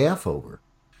MJF over.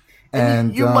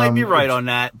 And you might be right on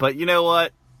that, but you know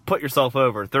what? Put yourself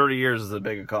over. 30 years is a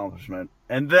big accomplishment,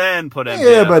 and then put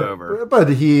MJF over. But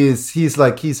he has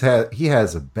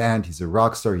a band. He's a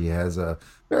rock star. He has a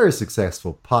very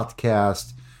successful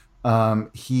podcast.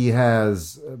 He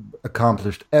has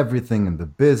accomplished everything in the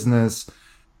business,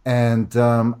 and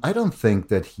I don't think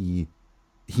that he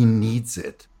needs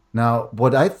it. Now,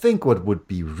 what would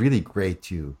be really great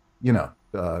to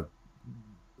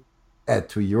add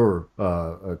to your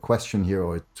question here,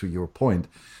 or to your point.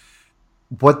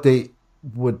 What they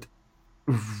would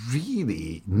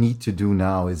really need to do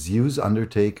now is use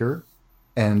Undertaker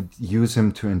and use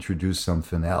him to introduce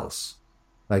something else.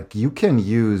 Like, you can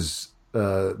use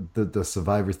the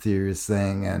Survivor Series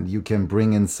thing, and you can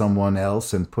bring in someone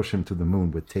else and push him to the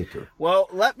moon with Taker. Well,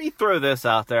 let me throw this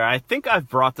out there. I think I've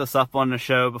brought this up on the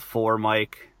show before,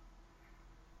 Mike.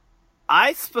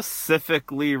 I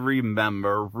specifically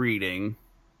remember reading,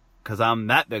 because I'm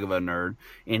that big of a nerd,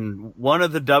 in one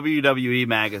of the WWE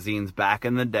magazines back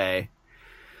in the day,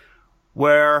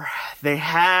 where they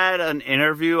had an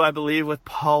interview, I believe, with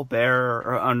Paul Bearer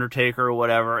or Undertaker or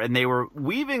whatever, and they were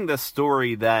weaving the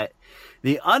story that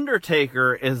the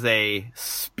Undertaker is a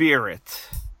spirit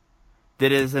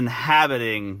that is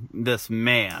inhabiting this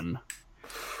man,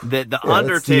 that the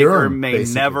Undertaker may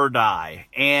basically never die.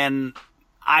 And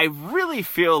I really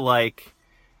feel like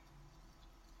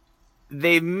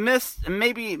they missed,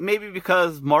 maybe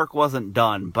because Mark wasn't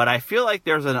done, but I feel like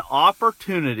there's an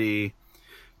opportunity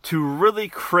to really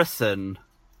christen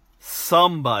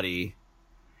somebody,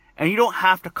 and you don't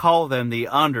have to call them the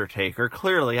Undertaker.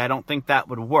 Clearly, I don't think that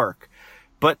would work.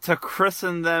 But to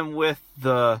christen them with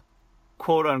the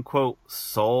quote-unquote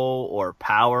soul or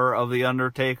power of the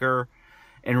Undertaker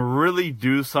and really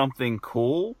do something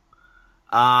cool,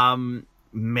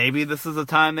 maybe this is the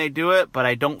time they do it, but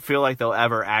I don't feel like they'll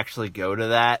ever actually go to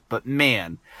that. But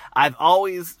man, I've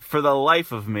always, for the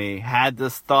life of me, had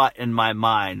this thought in my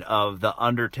mind of the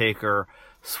Undertaker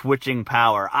switching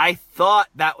power. I thought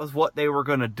that was what they were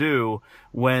going to do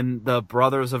when the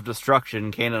Brothers of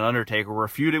Destruction, Kane and Undertaker, were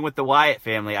feuding with the Wyatt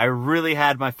family. I really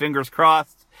had my fingers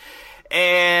crossed,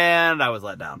 and I was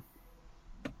let down.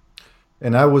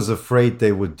 And I was afraid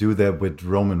they would do that with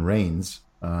Roman Reigns.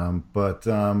 But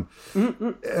to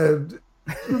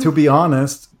be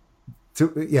honest,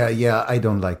 I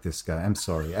don't like this guy. I'm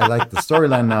sorry. I like the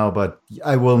storyline now, but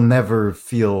I will never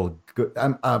feel good.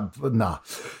 Nah.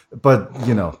 But,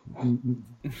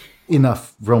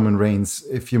 enough Roman Reigns.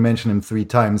 If you mention him 3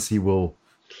 times, he will,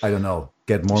 I don't know,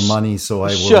 get more money, so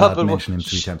I will not mention him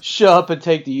 3 times. Shut up and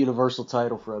take the Universal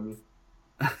title from you.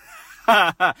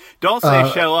 Don't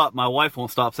say show up. My wife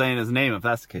won't stop saying his name if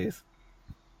that's the case.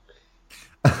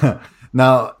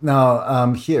 Now,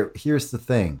 here's the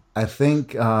thing. I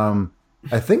think the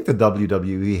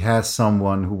WWE has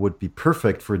someone who would be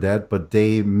perfect for that, but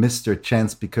they missed their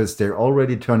chance because they're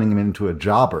already turning him into a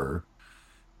jobber.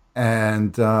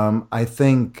 And I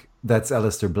think that's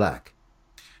Aleister Black,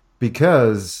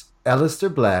 because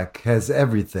Aleister Black has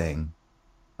everything,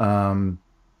 in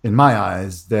my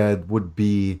eyes, that would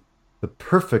be the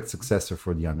perfect successor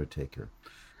for The Undertaker.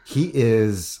 He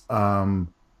is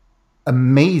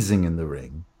amazing in the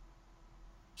ring.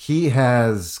 He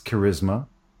has charisma.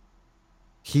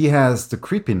 He has the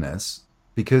creepiness,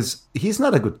 because he's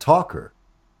not a good talker,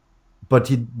 but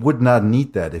he would not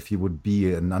need that if he would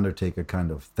be an Undertaker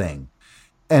kind of thing.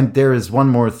 And there is one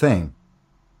more thing.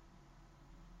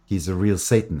 He's a real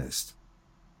Satanist.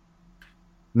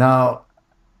 Now,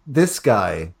 this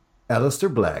guy,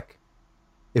 Aleister Black,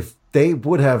 if they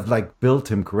would have built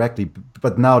him correctly,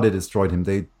 but now they destroyed him.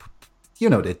 They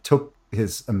took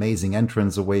his amazing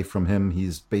entrance away from him.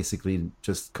 He's basically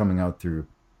just coming out through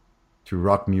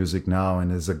rock music now,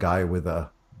 and is a guy with a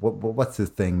what's his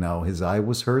thing now? His eye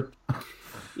was hurt.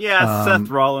 Yeah, Seth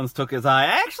Rollins took his eye.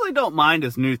 I actually don't mind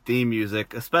his new theme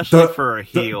music, especially for a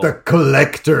heel. The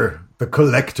collector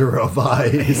of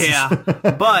eyes. Yeah,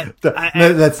 but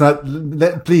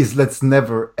please, let's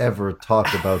never ever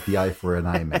talk about the eye for an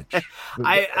eye match.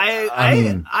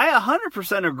 I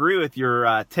 100% agree with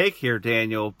your take here,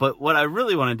 Daniel. But what I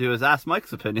really want to do is ask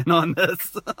Mike's opinion on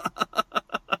this.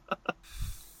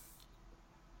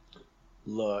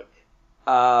 Look,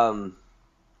 I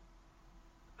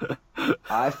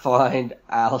find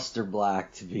Aleister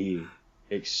Black to be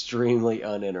extremely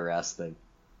uninteresting.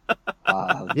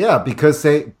 Because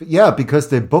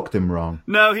they booked him wrong.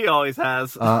 No, he always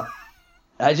has. I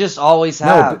just always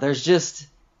have.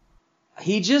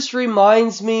 He just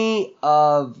reminds me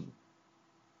of.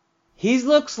 He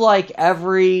looks like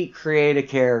every creative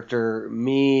character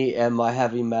me and my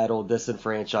heavy metal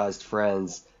disenfranchised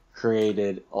friends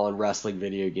created on wrestling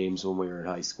video games when we were in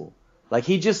high school.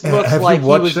 He just looks like he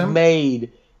was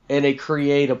made in a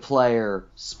creative player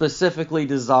specifically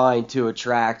designed to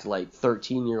attract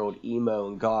 13-year-old emo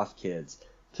and goth kids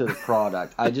to the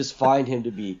product. I just find him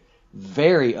to be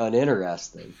very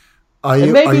uninteresting.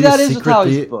 Maybe that is how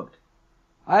he's booked.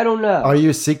 I don't know. Are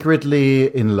you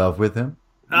secretly in love with him?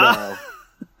 No.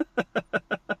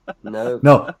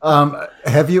 No.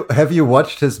 Have you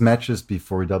watched his matches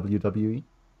before WWE?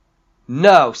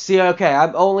 No. See, okay,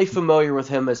 I'm only familiar with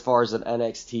him as far as an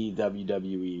NXT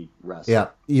WWE wrestler. Yeah,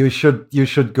 you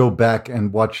should go back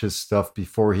and watch his stuff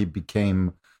before he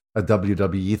became a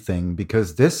WWE thing,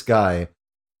 because this guy,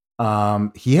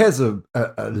 he has a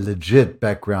legit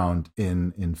background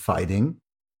in fighting.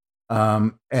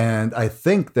 And I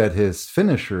think that his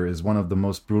finisher is one of the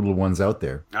most brutal ones out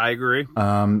there. I agree.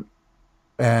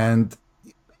 And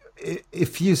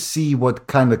if you see what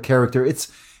kind of character,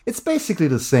 it's basically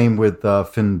the same with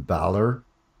Finn Balor,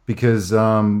 because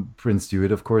Prince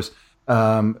Dewitt, of course,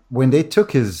 when they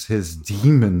took his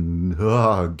demon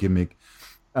gimmick,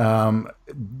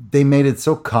 they made it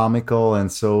so comical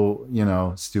and so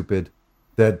stupid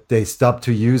that they stopped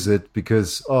to use it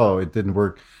because it didn't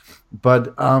work.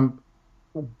 But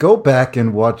go back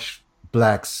and watch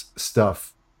Black's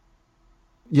stuff,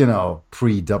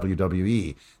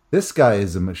 pre-WWE. This guy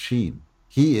is a machine.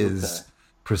 He is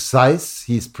precise.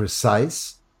 He's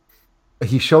precise.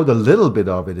 he showed a little bit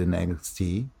of it in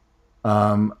NXT.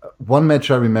 One match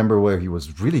I remember where he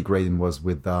was really great in was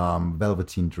with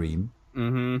Velveteen Dream,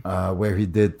 where he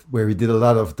did a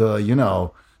lot of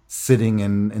the sitting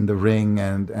in the ring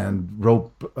and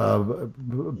rope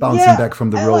bouncing back from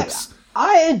the ropes.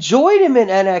 I enjoyed him in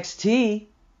NXT.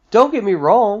 Don't get me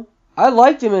wrong. I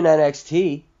liked him in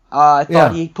NXT. I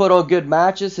thought he put on good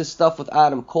matches. His stuff with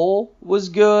Adam Cole was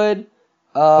good.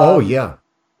 As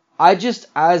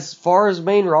far as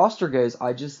main roster goes,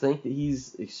 I just think that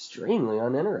he's extremely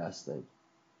uninteresting.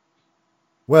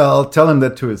 Well, tell him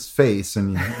that to his face,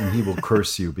 and he will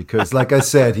curse you because, like I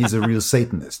said, he's a real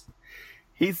Satanist.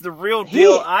 He's the real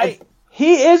deal.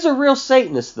 He is a real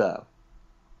Satanist, though.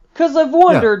 Because I've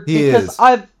wondered,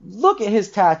 I've looked at his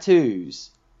tattoos,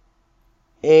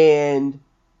 and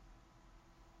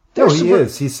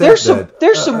He said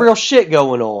there's some real shit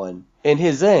going on in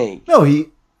his ink. No,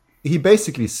 he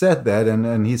basically said that,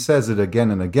 and he says it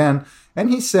again and again. And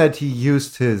he said he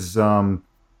used his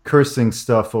cursing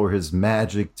stuff or his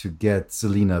magic to get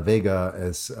Zelina Vega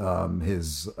as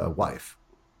his wife.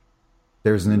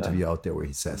 There's an interview out there where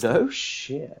he says no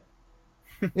shit.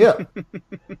 Yeah.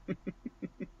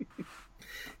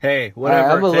 Hey,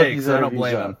 whatever it takes, I don't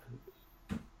blame him.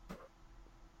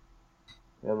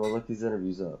 Yeah, I'm going to look these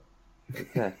interviews up.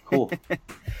 Okay, cool.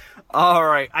 All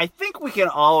right. I think we can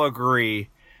all agree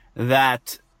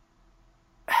that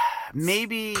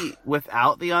maybe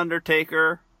without The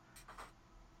Undertaker,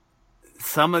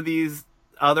 some of these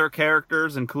other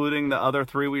characters, including the other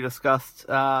three we discussed,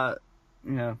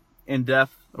 in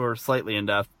depth or slightly in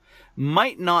depth,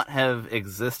 might not have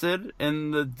existed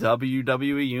in the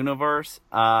WWE universe.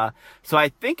 So I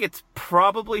think it's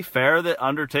probably fair that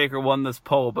Undertaker won this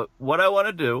poll. But what I want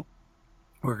to do,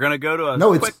 we're going to go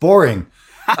to it's boring.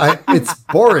 It's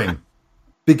boring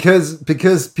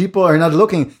because people are not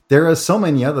looking. There are so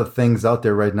many other things out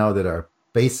there right now that are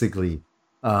basically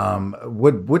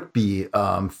would be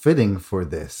fitting for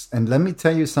this. And let me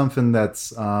tell you something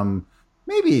that's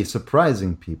maybe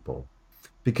surprising people.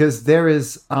 Because there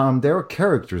are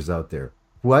characters out there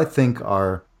who I think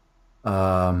are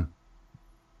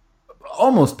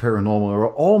almost paranormal or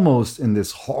almost in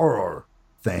this horror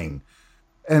thing,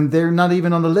 and they're not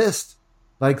even on the list,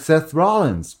 like Seth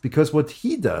Rollins. Because what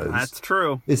he does—that's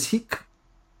true— is he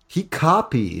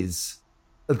copies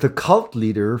the cult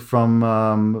leader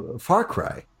from Far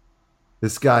Cry.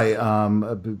 This guy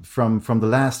from the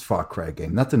last Far Cry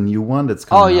game, not the new one that's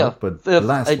coming out, but the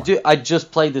last one. I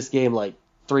just played this game like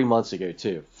 3 months ago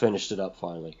too. Finished it up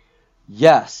finally.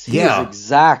 Yes, he is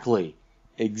exactly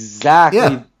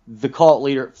the cult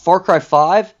leader. Far Cry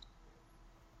 5?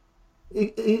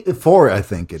 4, I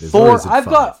think it is. 4. Or is it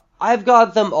 5? I've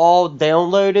got them all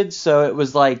downloaded, so it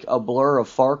was like a blur of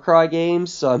Far Cry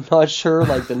games. So I'm not sure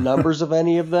like the numbers of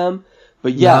any of them.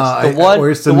 But yes,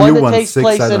 the one that takes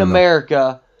place in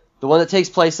America, the one that takes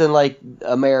place in like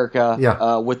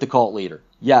America, with the cult leader.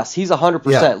 Yes, he's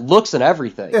 100%. Looks and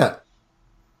everything.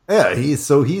 Yeah, he's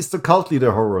the cult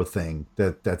leader horror thing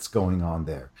that's going on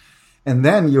there, and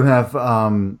then you have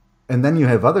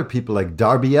other people like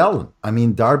Darby Allin. I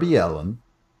mean, Darby Allin.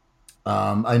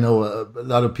 I know a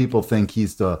lot of people think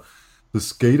he's the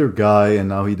skater guy, and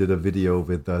now he did a video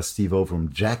with Steve-O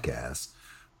from Jackass.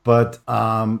 But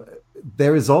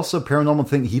there is also a paranormal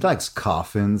thing. He likes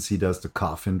coffins. He does the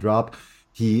coffin drop.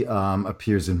 He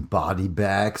appears in body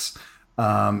bags.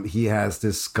 He has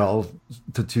this skull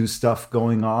tattoo stuff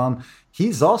going on.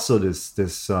 He's also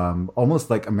this almost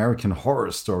like American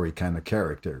Horror Story kind of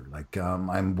character. Like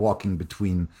I'm walking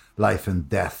between life and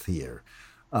death here.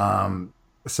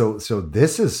 So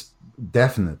this is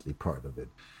definitely part of it.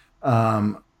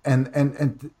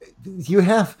 And you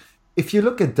have, if you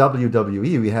look at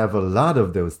WWE, we have a lot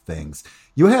of those things.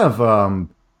 You have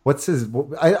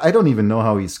I don't even know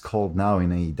how he's called now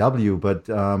in AEW, but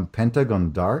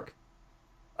Pentagon Dark.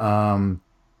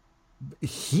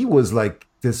 He was like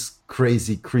this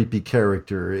crazy, creepy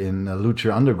character in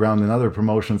Lucha Underground and other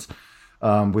promotions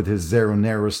with his Zero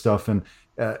Nero stuff. And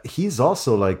he's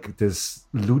also like this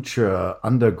Lucha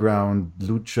Underground,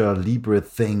 Lucha Libre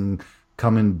thing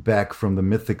coming back from the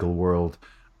mythical world.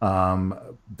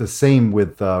 The same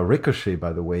with Ricochet,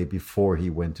 by the way, before he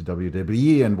went to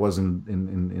WWE and was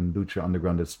in Lucha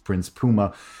Underground as Prince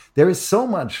Puma. There is so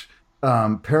much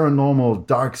paranormal,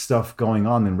 dark stuff going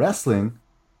on in wrestling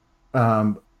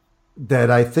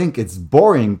that I think it's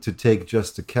boring to take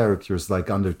just the characters like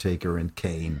Undertaker and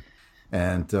Kane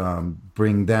and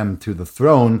bring them to the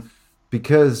throne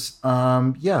because,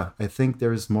 I think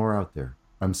there's more out there.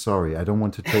 I'm sorry. I don't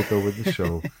want to take over the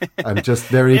show. I'm just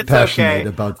very passionate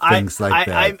about things like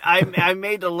that. I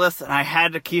made the list and I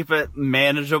had to keep it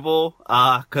manageable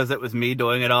because it was me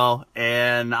doing it all.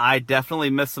 And I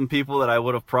definitely missed some people that I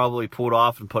would have probably pulled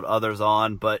off and put others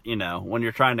on. But, you know, when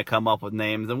you're trying to come up with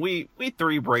names, and we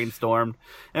three brainstormed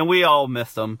and we all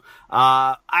missed them.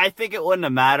 I think it wouldn't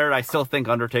have mattered. I still think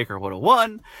Undertaker would have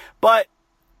won. But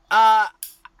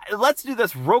let's do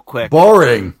this real quick.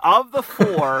 Boring. Of the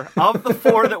four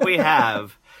that we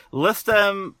have, list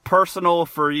them personal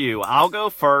for you. I'll go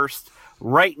first.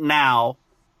 Right now,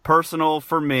 personal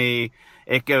for me,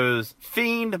 it goes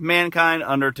Fiend, Mankind,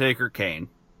 Undertaker, Kane.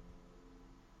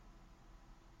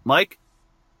 Mike?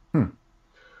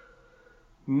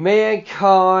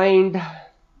 Mankind,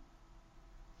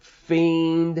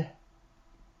 Fiend,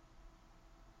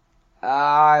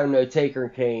 I don't know, Taker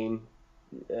and Kane.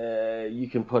 You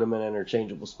can put them in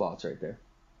interchangeable spots right there.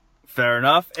 Fair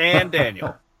enough. And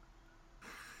Daniel?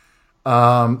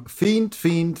 Fiend,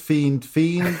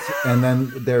 and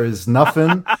then there is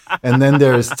nothing, and then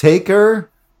there is Taker,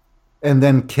 and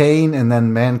then Kane, and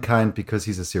then Mankind because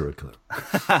he's a serial killer.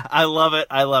 I love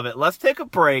it. Let's take a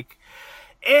break.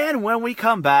 And when we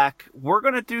come back, we're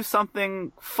going to do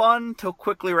something fun to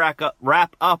quickly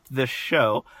wrap up this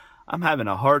show. I'm having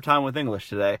a hard time with English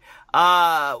today.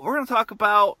 We're going to talk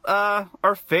about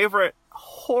our favorite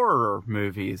horror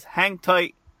movies. Hang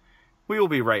tight. We will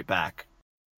be right back.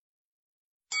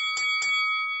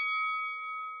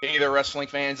 Hey there, wrestling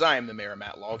fans. I am the Mayor,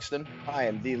 Matt Logston. I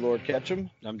am the Lord Ketchum.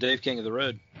 I'm Dave, King of the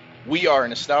Road. We are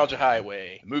Nostalgia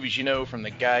Highway. Movies you know from the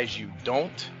guys you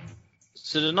don't.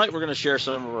 So tonight we're going to share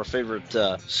some of our favorite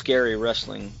scary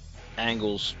wrestling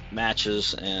angles,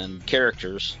 matches, and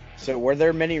characters. So were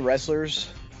there many wrestlers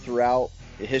throughout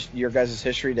your guys'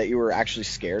 history that you were actually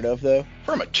scared of, though?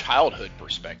 From a childhood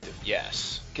perspective,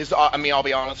 yes. Because, I mean, I'll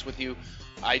be honest with you,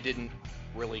 I didn't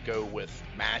really go with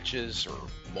matches or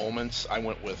moments. I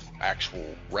went with actual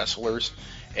wrestlers,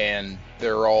 and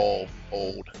they're all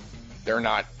old.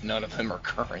 None of them are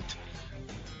current.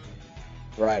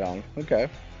 Right on. Okay.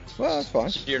 Well, that's fine.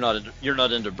 So you're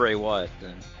not into Bray Wyatt,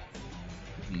 then?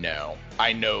 No.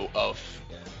 I know of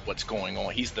what's going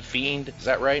on. He's the Fiend, is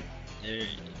that right? Yeah,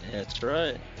 that's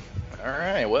right. All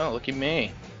right, well, look at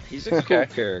me. He's a cool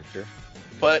character.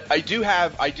 But I do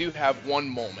have one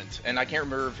moment, and I can't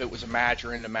remember if it was a match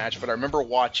or in a match, but I remember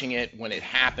watching it when it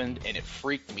happened, and it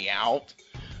freaked me out.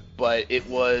 But it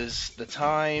was the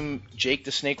time Jake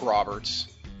the Snake Roberts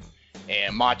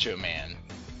and Macho Man,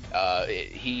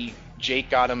 Jake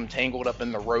got him tangled up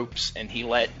in the ropes, and he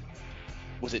let,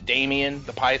 was it Damien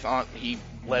the Python? He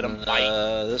let him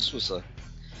bite. This was a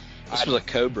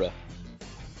cobra.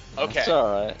 Okay. That's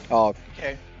all right. Oh,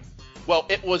 okay. Well,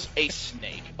 it was a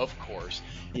snake, of course,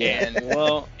 and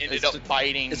ended up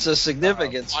biting. It's a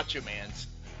significance. Macho Man's.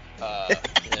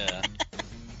 Yeah.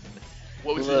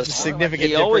 What was a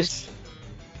significant difference?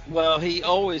 He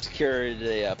always carried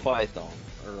a python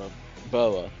or a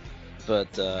boa,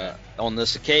 but on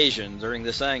this occasion, during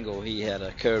this angle, he had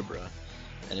a cobra,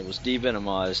 and it was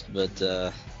devenomized. But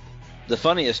the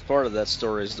funniest part of that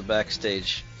story is the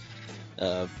backstage.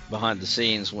 Behind the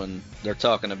scenes when they're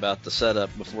talking about the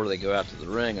setup before they go out to the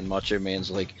ring, and Macho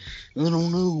Man's like, I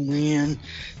don't know, man.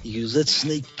 He goes, that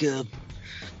snake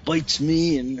bites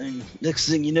me, and next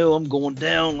thing you know, I'm going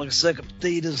down like a sack of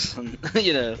potatoes. And,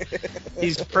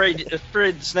 he's afraid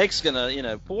the snake's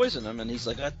gonna, poison him, and he's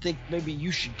like, I think maybe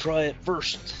you should try it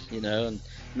first, and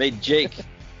made Jake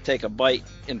take a bite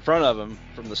in front of him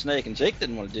from the snake, and Jake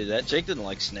didn't want to do that. Jake didn't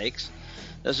like snakes.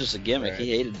 That's just a gimmick. Right.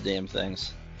 He hated the damn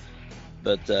things.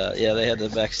 But, they had the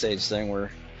backstage thing where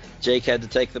Jake had to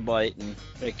take the bite and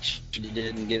make sure he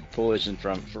didn't get poisoned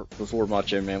before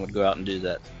Macho Man would go out and do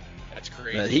that. That's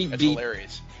crazy. That's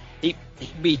hilarious. He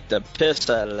beat the piss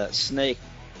out of that snake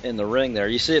in the ring there.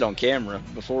 You see it on camera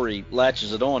before he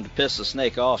latches it on to piss the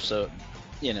snake off so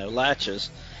it,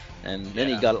 latches. And then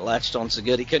he got it latched on so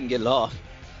good he couldn't get it off.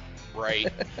 Right.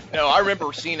 No, I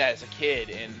remember seeing that as a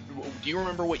kid. And do you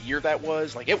remember what year that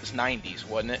was? Like, it was 90s,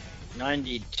 wasn't it?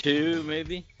 92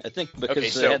 maybe, I think,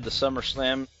 because they had the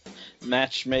SummerSlam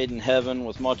match made in heaven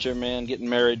with Macho Man getting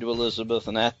married to Elizabeth,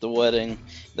 and at the wedding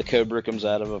the cobra comes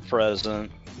out of a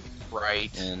present.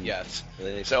 Right. And yes.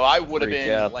 So I would have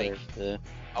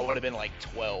been like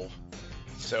 12.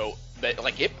 So but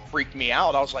like it freaked me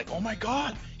out. I was like, oh my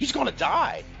god, he's gonna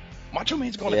die. Macho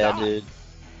Man's gonna die. Dude.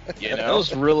 That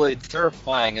was really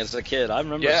terrifying as a kid. I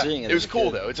remember seeing it. It was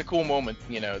cool though. It's a cool moment,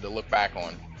 to look back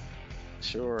on.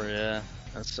 Sure, yeah.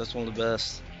 That's one of the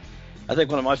best. I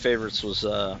think one of my favorites was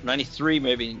 93,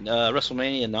 maybe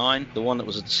WrestleMania 9, the one that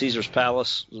was at Caesar's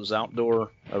Palace. It was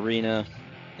outdoor arena,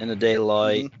 in the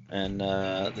daylight, and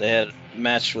they had a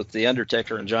match with The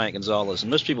Undertaker and Giant Gonzalez.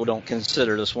 And most people don't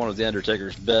consider this one of The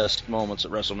Undertaker's best moments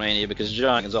at WrestleMania because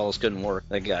Giant Gonzalez couldn't work.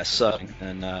 That guy sucked.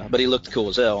 And but he looked cool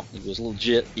as hell. He was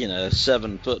legit,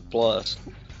 7 foot plus.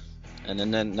 And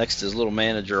then next to his little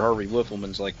manager, Harvey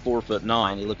Whippleman's like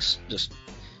 4'9". He looks just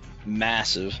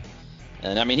massive.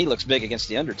 And I mean, he looks big against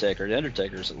The Undertaker. The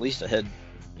Undertaker's at least a head,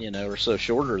 or so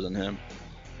shorter than him.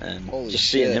 And Holy just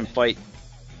shit. seeing him fight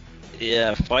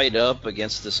up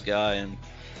against this guy,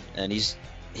 and he's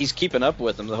keeping up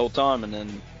with him the whole time. And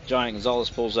then Giant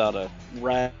Gonzalez pulls out a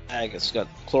rag that's got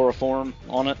chloroform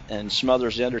on it and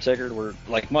smothers the Undertaker. Where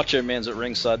like Macho Man's at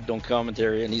ringside doing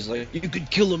commentary, and he's like, "You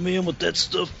could kill a man with that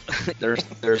stuff."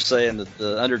 they're saying that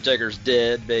the Undertaker's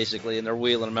dead basically, and they're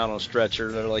wheeling him out on a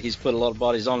stretcher. They're like, he's put a lot of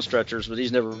bodies on stretchers, but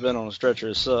he's never been on a stretcher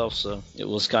himself. So it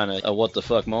was kind of a what the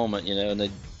fuck moment, And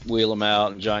they wheel him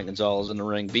out, and Giant Gonzalez in the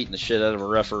ring beating the shit out of a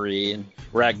referee and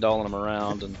ragdolling him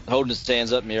around and holding his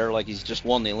hands up in the air like he's just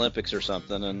won the Olympics or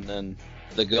something. And then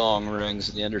the gong rings,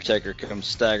 and the Undertaker comes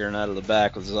staggering out of the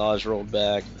back with his eyes rolled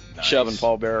back, shoving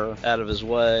Paul Bearer out of his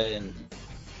way, and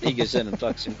he gets in and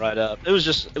fucks him right up. It was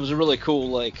a really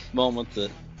cool moment that,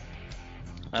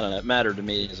 I don't know, it mattered to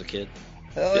me as a kid.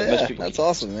 Hell yeah, that's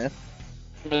awesome, man.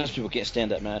 Most people can't stand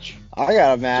that match. I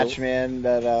got a match, man,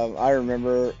 that I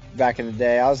remember back in the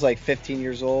day. I was like 15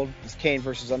 years old. It was Kane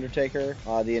versus Undertaker,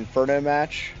 the Inferno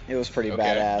match. It was pretty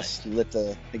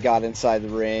badass. They got inside the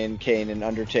ring, Kane and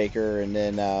Undertaker, and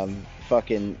then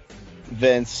fucking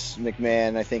Vince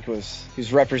McMahon, I think he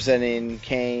was representing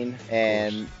Kane,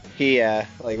 and he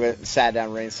sat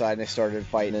down ringside and they started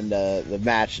fighting, and the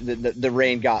match, the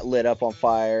ring got lit up on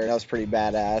fire. That was pretty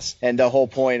badass. And the whole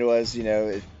point was,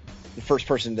 the first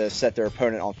person to set their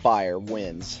opponent on fire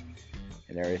wins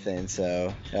and everything.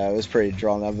 So it was pretty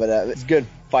drawn up, but it's good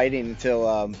fighting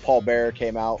until Paul Bearer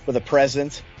came out with a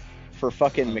present for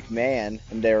fucking McMahon,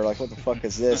 and they were like, what the fuck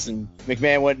is this? And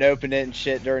McMahon wouldn't open it and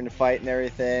shit during the fight and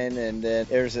everything, and then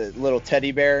there's a little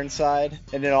teddy bear inside,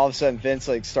 and then all of a sudden Vince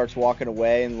starts walking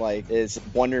away and is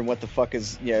wondering what the fuck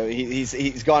is,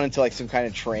 he's gone into some kind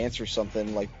of trance or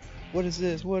something, what is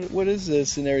this? What is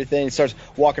this? And everything. He starts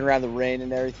walking around the ring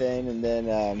and everything, and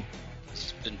then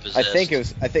he's been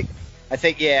possessed. I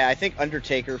think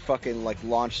Undertaker fucking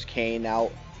launched Kane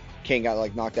out. Kane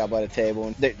got knocked out by the table,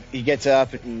 and he gets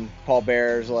up, and Paul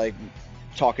Bearer's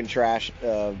talking trash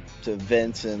to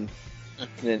Vince, and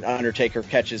then Undertaker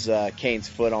catches Kane's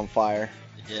foot on fire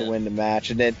to win the match,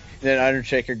 and then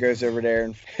Undertaker goes over there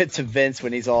and hits to Vince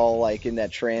when he's all in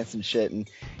that trance and shit, and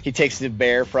he takes the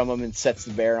bear from him and sets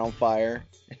the bear on fire.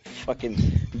 And fucking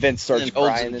Vince starts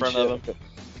crying and shit.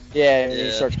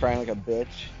 He starts crying like a bitch.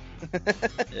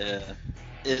 Yeah.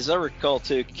 As I recall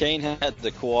too, Kane had to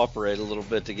cooperate a little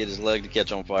bit to get his leg to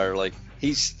catch on fire.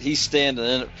 He's standing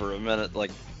in it for a minute,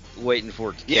 waiting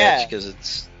for it to catch, because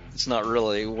it's not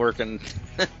really working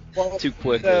too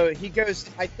quickly. So he goes.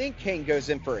 I think Kane goes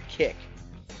in for a kick,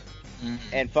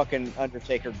 and fucking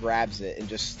Undertaker grabs it and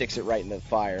just sticks it right in the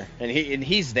fire. And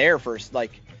he's there for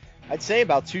I'd say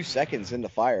about 2 seconds in the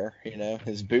fire.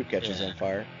 His boot catches on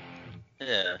fire.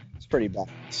 Yeah, it's pretty bad.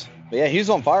 But yeah, he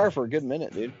was on fire for a good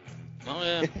minute, dude. Oh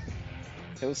yeah,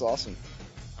 it was awesome.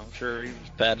 I'm sure he was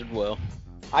padded well.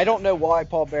 I don't know why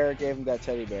Paul Bearer gave him that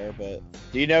teddy bear, but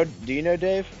do you know,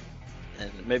 Dave?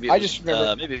 And maybe it was,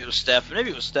 maybe it was Stephanie. Maybe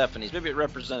it was Stephanie's. Maybe it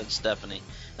represented Stephanie.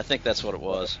 I think that's what it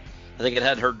was. I think it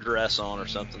had her dress on or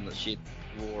something that she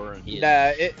wore, and he.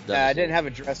 It didn't have a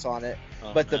dress on it,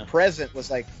 but the present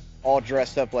was all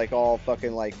dressed up all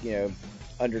fucking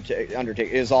Undertaker.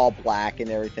 It was all black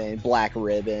and everything, black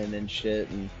ribbon and shit,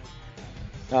 and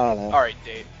I don't know. All right,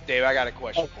 Dave, I got a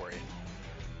question for you.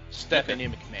 Stephanie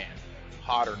McMahon,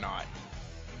 hot or not?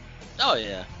 Oh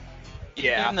yeah.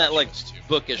 Yeah. In that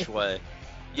bookish way.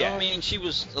 Yeah. I mean, she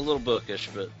was a little bookish,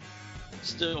 but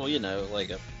still,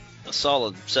 a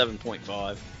solid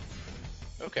 7.5.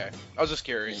 Okay. I was just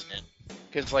curious.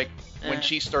 Because, when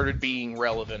she started being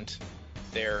relevant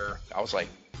there, I was like,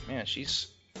 man, she's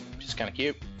kind of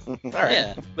cute. All right.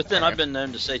 Yeah, but then I've been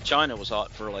known to say China was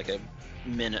hot for a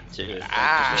minute too.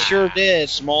 Sure did.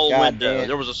 Small window. Damn.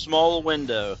 There was a small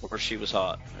window where she was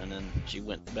hot, and then she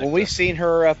went back. When we seen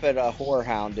her up at a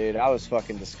Whorehound, dude, I was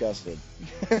fucking disgusted.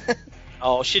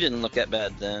 Oh, she didn't look that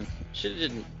bad then. She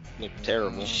didn't look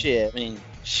terrible. Shit. I mean,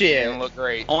 she didn't look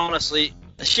great. Honestly,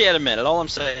 she had a minute. All I'm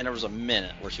saying, there was a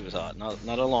minute where she was hot, not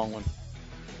a long one.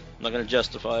 I'm not gonna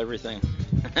justify everything.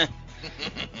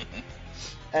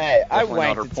 Hey, I Definitely wanked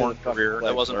not her porn career.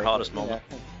 That wasn't her hottest moment.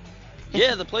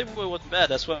 Yeah, the Playboy wasn't bad.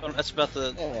 That's about the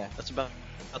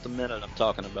minute I'm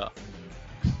talking about.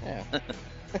 Yeah.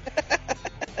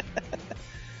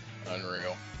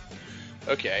 Unreal.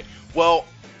 Okay. Well,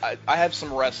 I have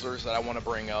some wrestlers that I want to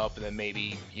bring up, and then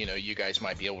maybe, you guys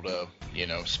might be able to,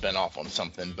 spin off on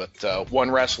something. But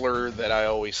one wrestler that I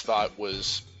always thought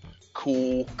was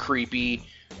cool, creepy,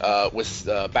 was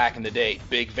back in the day,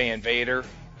 Big Van Vader,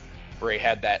 where he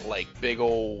had that, like, big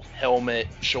old helmet,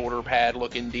 shoulder pad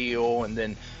looking deal, and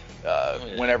then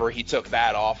whenever he took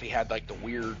that off, he had, like, the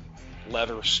weird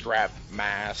leather strap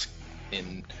mask,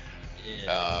 and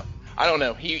I don't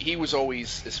know. He was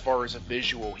always, as far as a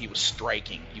visual, he was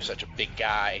striking. He was such a big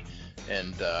guy,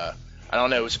 and I don't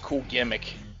know. It was a cool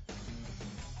gimmick.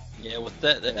 Yeah, with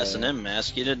that S&M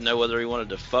mask, you didn't know whether he wanted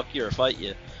to fuck you or fight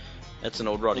you. That's an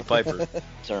old Roddy Piper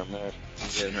term there.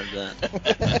 You haven't heard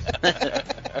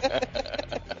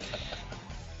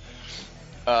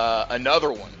that.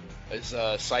 Another one is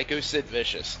Psycho Sid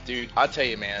Vicious. Dude, I'll tell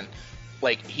you, man.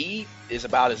 Like, he is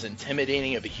about as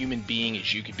intimidating of a human being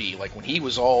as you could be. Like, when he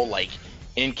was all, like,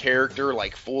 in character,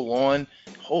 like, full on,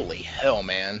 holy hell,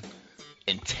 man.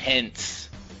 Intense.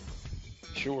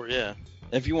 Sure, yeah.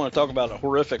 If you want to talk about a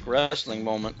horrific wrestling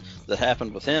moment that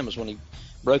happened with him, is when he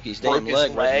broke his damn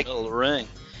leg right in the middle of the ring.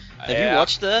 Have you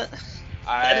watched that?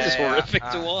 That is horrific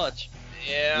to watch.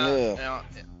 Yeah.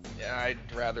 I'd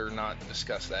rather not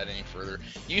discuss that any further.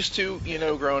 Used to,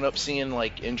 growing up seeing,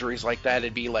 like, injuries like that,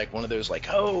 it'd be like one of those, like,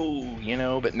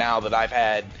 but now that I've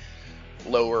had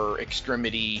lower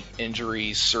extremity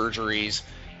injuries, surgeries,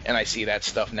 and I see that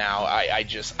stuff now, I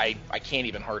can't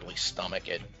even hardly stomach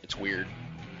it. It's weird.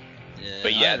 Yeah,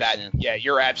 but yeah,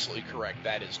 you're absolutely correct.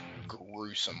 That is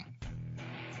gruesome.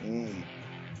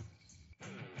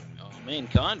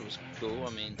 Mankind was cool. I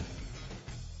mean,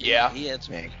 yeah, he had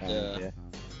some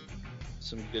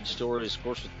good stories, of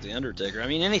course, with The Undertaker. I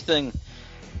mean, anything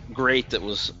great that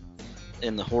was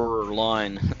in the horror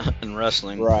line in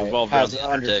wrestling revolved around The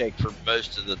Undertaker for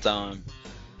most of the time.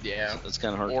 Yeah. So it's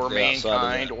kind of hard or to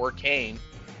Mankind or Kane.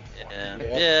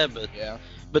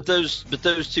 But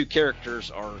those two characters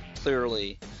are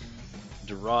clearly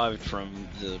derived from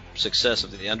the success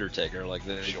of The Undertaker. Like,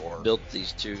 they built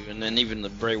these two, and then even the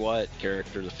Bray Wyatt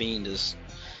character, The Fiend, is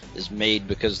made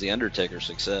because of The Undertaker's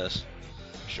success.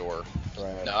 Sure.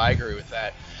 Right. No, I agree with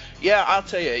that. Yeah, I'll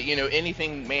tell you,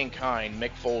 anything Mankind,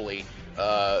 Mick Foley,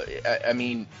 I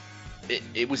mean,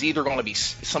 it was either going to be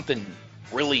something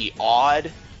really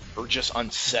odd or just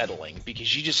unsettling,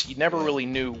 because you never really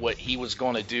knew what he was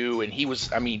going to do, and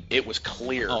it was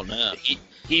clear. Oh, no.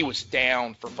 He was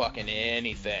down for fucking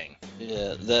anything.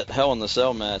 Yeah, that Hell in the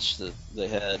Cell match that they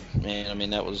had, man, I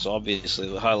mean, that was obviously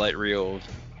the highlight reel of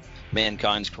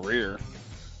Mankind's career.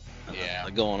 Yeah.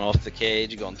 Going off the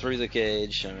cage, going through the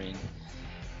cage. I mean,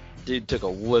 dude took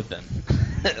a whipping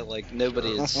like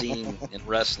nobody had seen in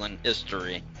wrestling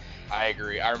history. I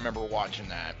agree. I remember watching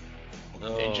that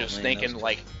and just thinking,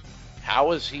 like,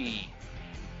 how is he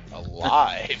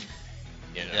alive?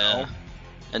 Yeah.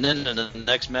 And then in the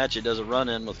next match, he does a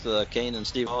run-in with Kane and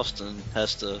Steve Austin,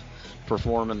 has to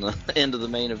perform in the end of the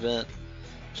main event.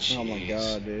 Jeez. Oh my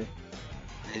god, dude.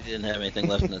 He didn't have anything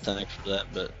left in the tank for that,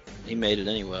 but he made it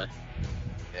anyway.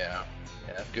 Yeah,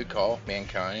 good call,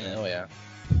 Mankind. Hell yeah.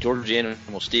 George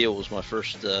Animal Steel was my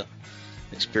first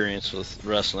experience with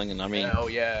wrestling, and I mean, oh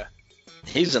yeah,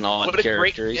 he's an odd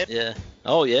character. Yeah.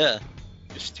 Oh yeah.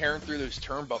 Just tearing through those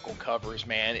turnbuckle covers,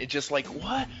 man. It's just like,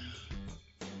 what?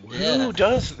 Yeah. Who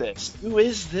does this? Who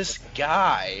is this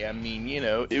guy? I mean,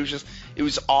 it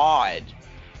was odd,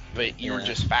 but you were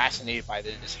just fascinated by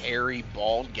this hairy,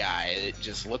 bald guy. It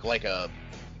just looked like kind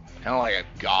of like a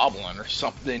goblin or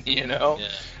something, Yeah.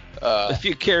 If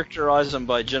you characterize him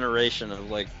by generation of,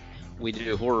 like, we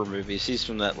do horror movies, he's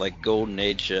from that, like, golden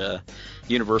age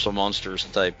Universal Monsters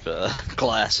type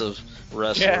class of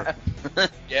wrestler.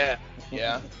 Yeah.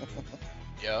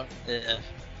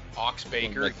 Ox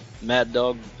Baker. Like Mad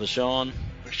Dog Vachon.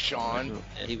 Vachon.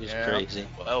 Yeah, he was crazy.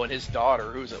 Oh, and his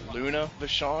daughter, who's it, Luna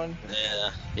Vachon?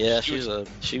 Yeah,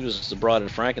 she was the bride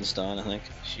of Frankenstein, I think.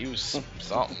 She was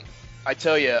something. I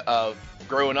tell you,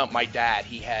 growing up, my dad,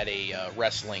 he had a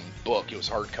wrestling book. It was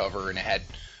hardcover, and it had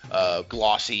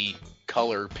glossy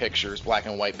color pictures, black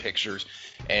and white pictures,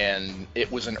 and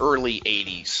it was an early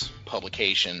 80s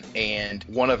publication, and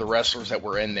one of the wrestlers that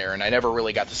were in there, and I never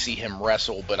really got to see him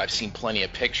wrestle, but I've seen plenty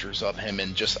of pictures of him,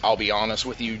 and just, I'll be honest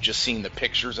with you, just seeing the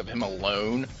pictures of him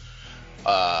alone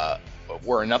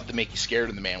were enough to make you scared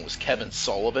of the man, was Kevin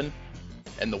Sullivan.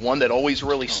 And the one that always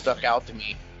really stuck out to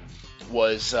me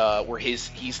was where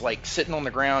he's like sitting on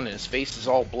the ground and his face is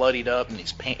all bloodied up and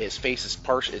his face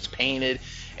is painted,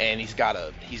 and he's got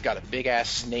a big ass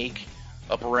snake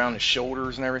up around his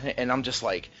shoulders and everything, and I'm just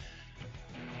like,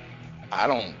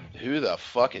 who the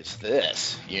fuck is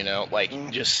this?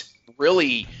 Like, just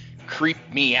really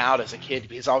creeped me out as a kid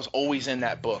because I was always in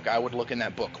that book. I would look in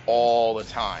that book all the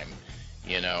time,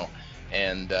 you know,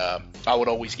 and I would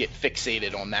always get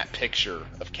fixated on that picture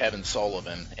of Kevin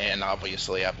Sullivan. And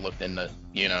obviously I've looked into,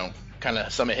 you know, kind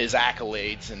of some of his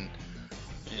accolades and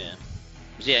Yeah.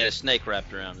 He had a snake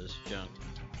wrapped around his junk.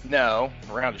 no,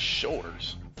 around his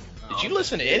shoulders. Did you okay.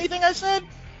 listen to anything I said?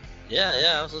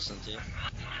 Yeah, I was listening to you.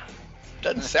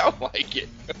 Doesn't sound like it.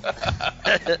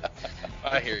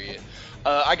 I hear you.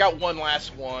 I got one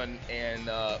last one, and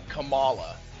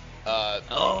Kamala.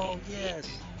 Oh, yes.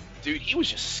 Dude, he was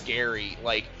just scary.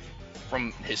 Like,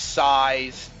 from his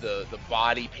size, the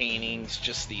body paintings,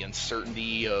 just the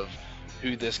uncertainty of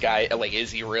who this guy, like,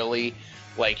 is he really?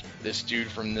 Like, this dude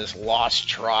from this lost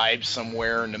tribe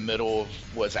somewhere in the middle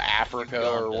of, was Africa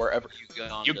or wherever?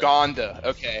 Uganda,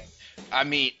 okay. I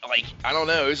mean, like, I don't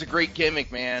know. It was a great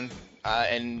gimmick, man.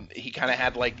 And he kind of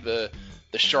had, like, the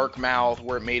shark mouth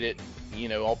where it made it, you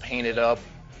know, all painted up.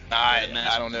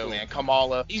 I don't know, man.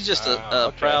 Kamala. He's just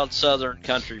a proud Southern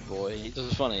country boy. He's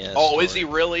a funny ass. Oh, story. is he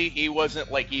really? He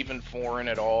wasn't, like, even foreign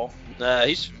at all? Nah,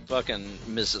 he's fucking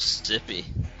Mississippi.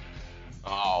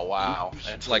 Oh, wow.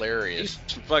 That's like, hilarious.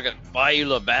 He's from fucking Bayou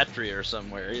La Battery or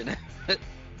somewhere, you know?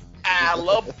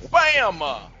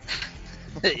 Alabama!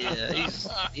 Yeah,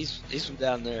 he's from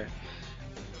down there.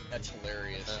 That's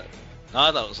hilarious.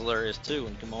 I thought it was hilarious too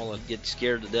when Kamala gets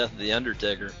scared to death of the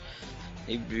Undertaker.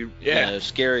 He'd be you know,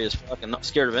 scary as fucking, not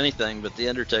scared of anything, but the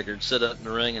Undertaker would sit up in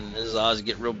the ring and his eyes would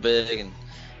get real big and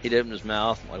he'd open his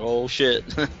mouth like, oh shit.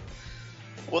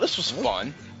 Well, this was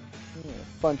fun. Yeah,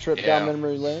 fun trip down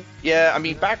memory lane. Yeah, I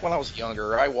mean, back when I was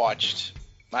younger, I watched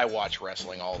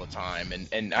wrestling all the time,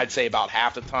 and I'd say about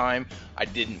half the time I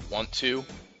didn't want to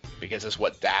because it's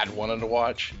what Dad wanted to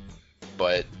watch,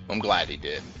 but I'm glad he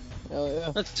did. Oh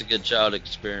yeah. That's a good child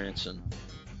experience. And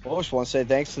Well, I just want to say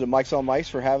thanks to the Mike's on Mics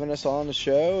for having us on the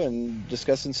show and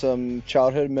discussing some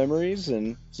childhood memories,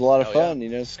 and it's a lot of fun, you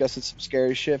know, discussing some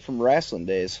scary shit from wrestling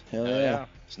days. Hell yeah.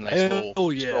 It's a nice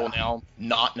little stroll down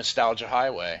not Nostalgia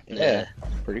Highway. Yeah,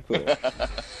 pretty cool.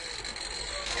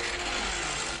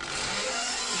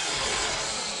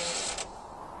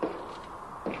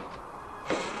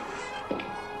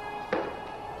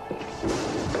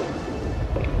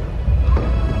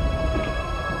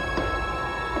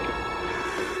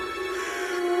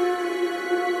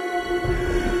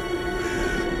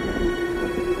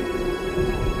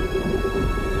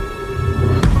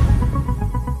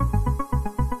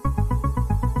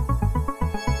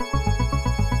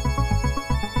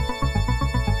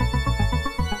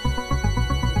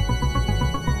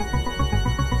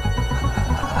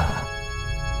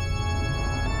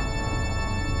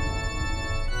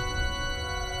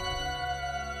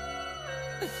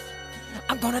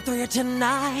 I'm gonna throw you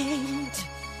tonight.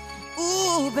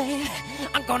 Ooh, baby,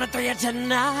 I'm gonna throw you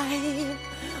tonight.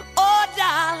 Oh,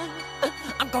 darling,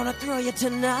 I'm gonna throw you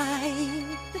tonight.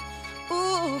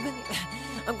 Ooh, baby,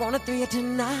 I'm gonna throw you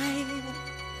tonight.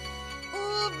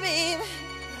 Ooh, baby,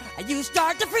 you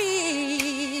start to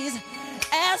freeze.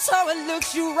 And so it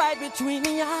looks you right between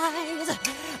the eyes.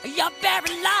 You're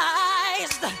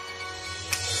paralyzed.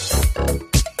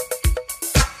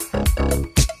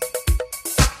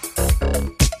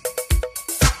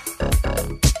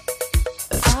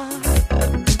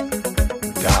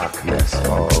 Darkness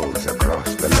falls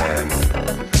across the land.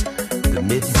 The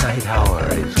midnight hour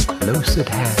is close at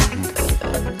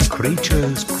hand.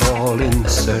 Creatures crawl in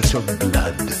search of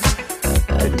blood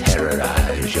to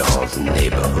terrorize your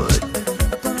neighborhood.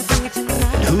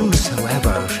 And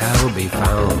whosoever shall be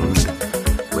found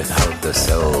without the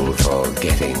soul for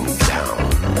getting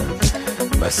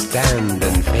down must stand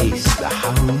and face the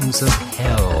hounds of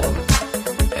hell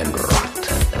and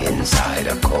rot inside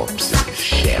a corpse's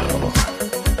shell.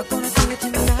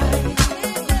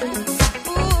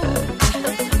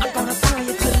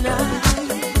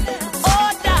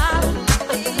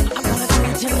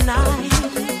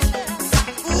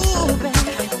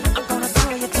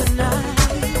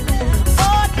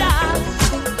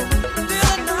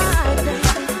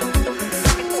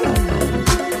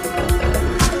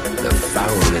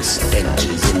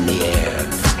 Stenches in the air,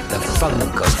 the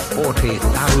funk of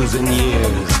 40,000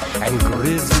 years, and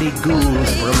grisly ghouls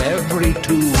from every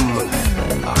tomb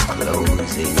are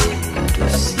closing in to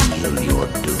seal your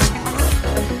doom.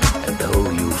 And though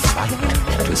you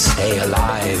fight to stay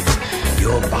alive,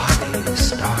 your body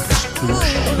starts to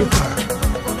shiver,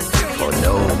 for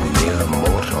no mere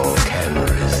mortal can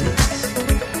resist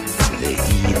the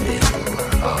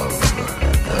evil of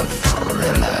the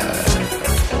thriller.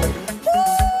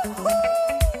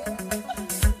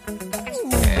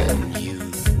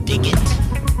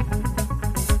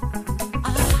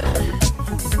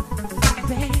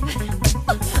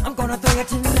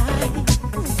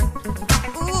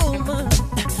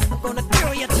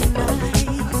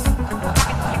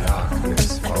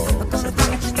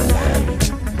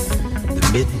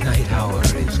 midnight hour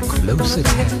is close at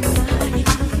hand.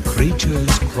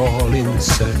 Creatures crawl in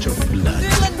search of blood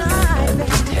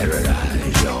to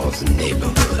terrorize your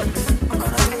neighborhood.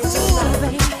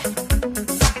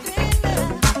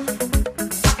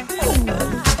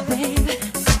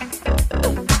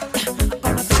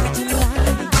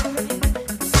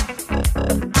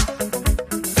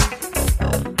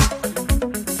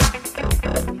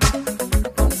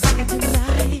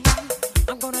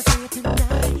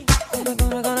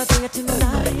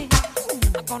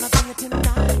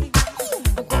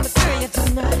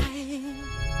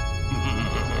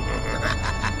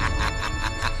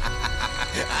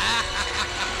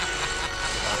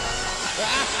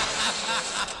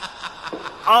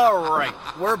 All right,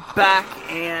 we're back,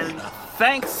 and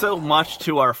thanks so much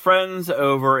to our friends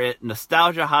over at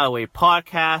Nostalgia Highway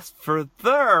Podcast for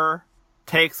their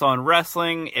takes on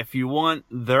wrestling. If you want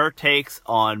their takes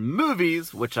on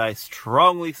movies, which I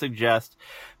strongly suggest,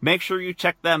 make sure you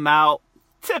check them out,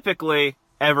 typically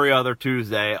every other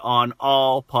Tuesday on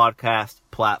all podcast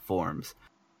platforms.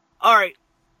 All right,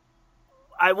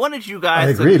 I wanted you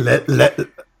guys I agree.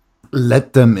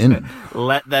 Let them in.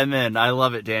 Let them in. I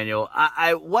love it, Daniel.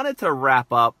 I wanted to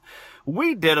wrap up.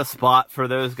 We did a spot for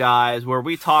those guys where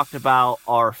we talked about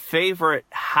our favorite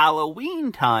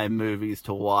Halloween time movies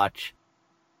to watch.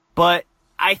 But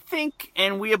I think,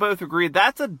 and we both agreed,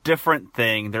 that's a different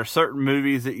thing. There's certain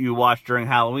movies that you watch during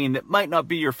Halloween that might not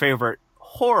be your favorite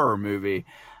horror movie.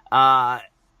 I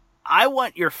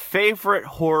want your favorite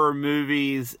horror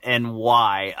movies and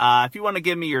why. If you want to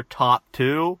give me your top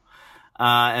two,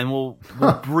 and we'll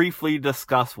briefly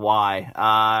discuss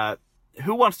why.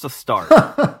 Who wants to start?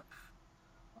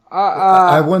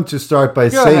 I want to start by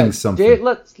saying something.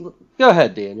 Go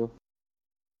ahead, Daniel.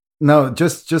 No,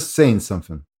 just saying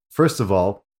something. First of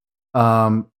all,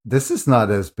 this is not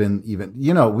as been even.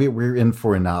 We're in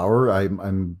for an hour.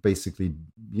 I'm basically,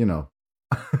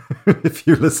 if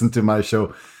you listen to my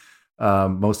show,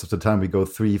 most of the time we go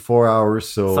 3-4 hours.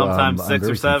 So sometimes 6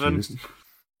 or 7. Confused.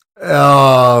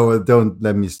 Oh, don't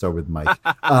let me start with Mike.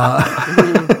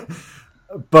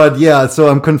 But yeah, so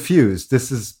I'm confused.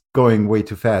 This is going way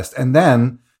too fast. And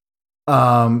then,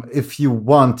 if you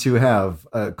want to have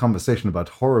a conversation about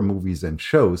horror movies and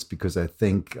shows, because I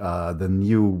think the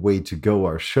new way to go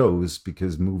are shows,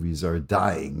 because movies are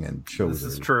dying and shows.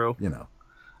 This is true.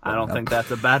 I don't think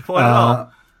that's a bad point at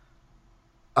all.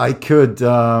 I could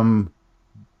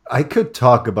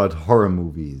talk about horror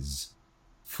movies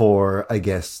for, I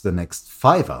guess, the next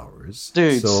 5 hours.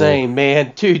 Dude, same,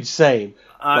 man. Dude, same.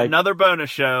 Another bonus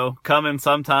show coming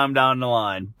sometime down the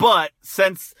line. But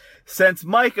since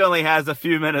Mike only has a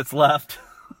few minutes left.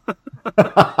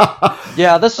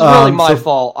 Yeah, this is really my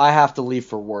fault. I have to leave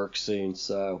for work soon,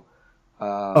 so.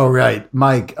 All right,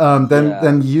 Mike.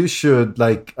 Then you should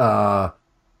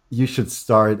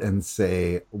start and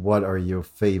say, what are your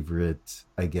favorite,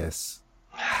 I guess,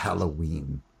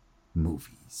 Halloween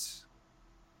movies?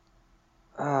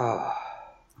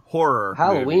 Horror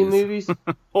Halloween movies?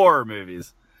 Horror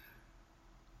movies.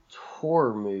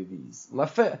 Horror movies.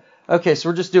 Okay, so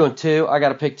we're just doing two. I got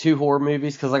to pick 2 horror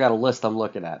movies because I got a list I'm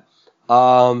looking at.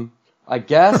 I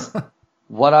guess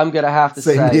what I'm going to have to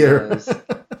say is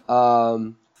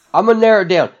I'm going to narrow it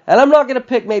down. And I'm not going to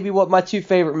pick maybe what my 2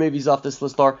 favorite movies off this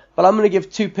list are, but I'm going to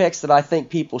give 2 picks that I think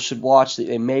people should watch that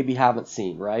they maybe haven't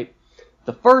seen, right?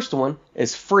 The first one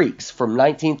is Freaks from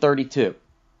 1932.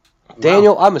 Wow.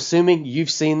 Daniel, I'm assuming you've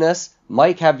seen this.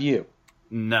 Mike, have you?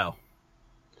 No.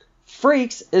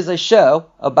 Freaks is a show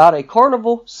about a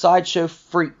carnival sideshow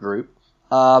freak group,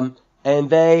 and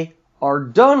they are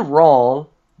done wrong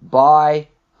by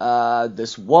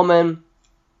this woman.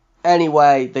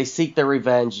 Anyway, they seek their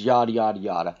revenge, yada, yada,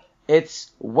 yada.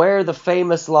 It's where the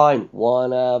famous line,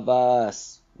 one of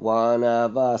us,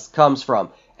 comes from.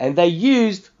 And they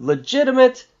used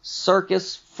legitimate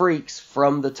circus freaks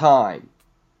from the time.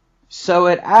 So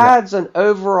it adds an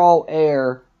overall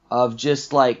air of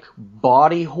just like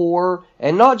body horror,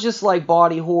 and not just like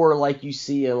body horror like you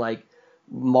see in like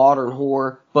modern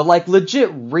horror, but like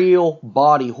legit real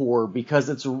body horror, because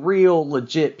it's real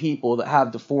legit people that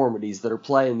have deformities that are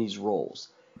playing these roles.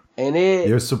 And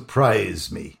you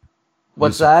surprise me.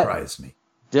 What's that? Surprise me.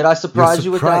 Did I surprise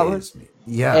you with that one? Me.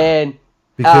 Yeah. And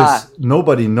because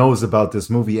nobody knows about this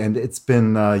movie, and it's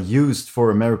been used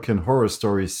for American Horror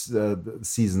Stories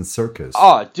season circus.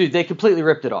 Oh, dude, they completely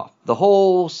ripped it off. That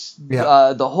whole season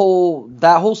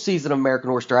of American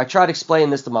Horror Story. I tried explaining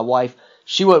this to my wife.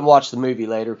 She wouldn't watch the movie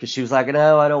later because she was like,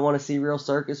 "No, I don't want to see real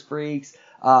circus freaks."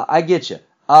 I get you.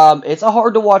 It's a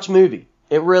hard to watch movie.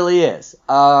 It really is. It's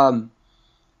a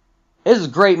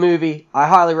great movie. I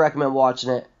highly recommend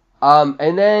watching it.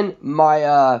 And then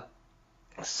my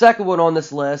second one on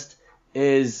this list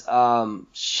is go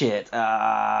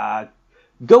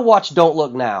watch Don't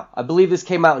Look Now. I believe this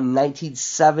came out in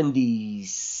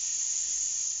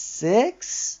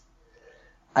 1976.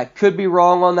 I could be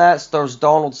wrong on that. It stars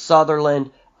Donald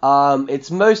Sutherland.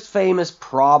 It's most famous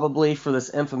probably for this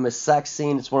infamous sex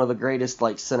scene. It's one of the greatest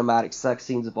cinematic sex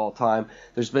scenes of all time.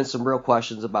 There's been some real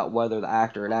questions about whether the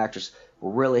actor and actress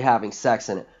were really having sex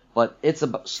in it. But it's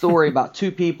a story about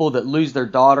two people that lose their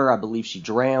daughter. I believe she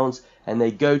drowns. And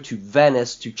they go to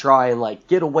Venice to try and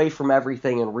get away from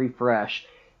everything and refresh.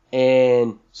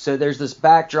 And so there's this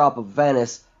backdrop of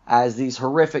Venice as these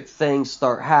horrific things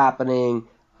start happening.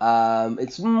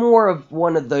 It's more of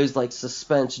one of those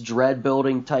suspense dread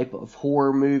building type of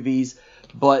horror movies,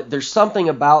 but there's something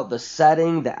about the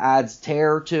setting that adds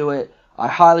terror to it. I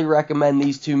highly recommend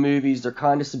these two movies. They're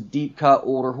kind of some deep cut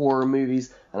older horror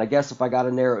movies, and I guess if I got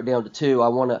to narrow it down to two, I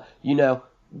want to,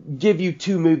 give you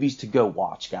two movies to go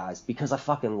watch, guys, because I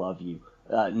fucking love you,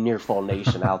 Nearfall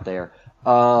Nation out there.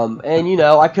 And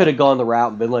I could have gone the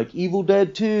route and been Evil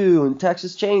Dead 2 and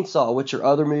Texas Chainsaw, which are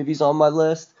other movies on my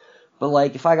list.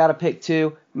 But if I gotta pick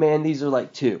two, man, these are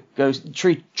two. Go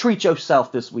treat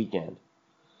yourself this weekend.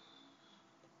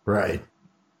 Right.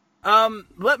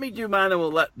 Let me do mine, and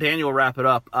we'll let Daniel wrap it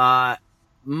up.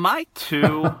 My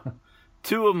two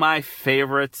of my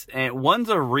favorites, and one's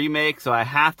a remake, so I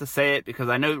have to say it because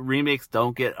I know remakes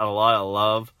don't get a lot of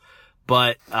love.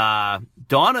 But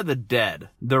Dawn of the Dead,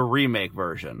 the remake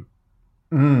version,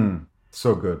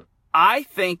 so good. I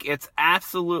think it's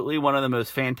absolutely one of the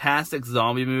most fantastic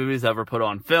zombie movies ever put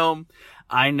on film.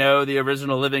 I know the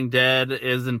original Living Dead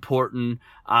is important,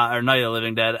 or Night of the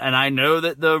Living Dead, and I know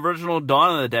that the original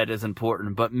Dawn of the Dead is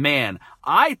important, but man,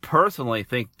 I personally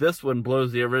think this one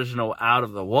blows the original out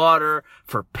of the water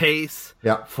for pace,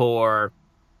 for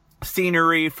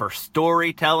scenery, for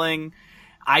storytelling.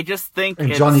 I just think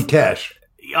and Johnny Cash.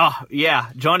 Oh, yeah,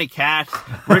 Johnny Cash,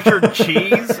 Richard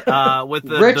Cheese, with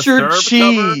the Richard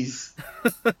Cheese.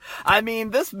 I mean,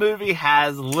 this movie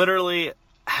has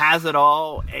it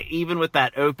all, even with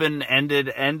that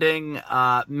open-ended ending.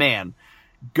 Man,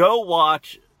 go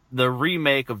watch the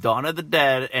remake of Dawn of the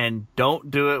Dead, and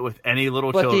don't do it with any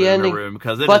little children in the room,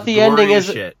 because it is gory as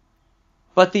shit.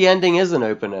 But the ending isn't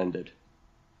open-ended.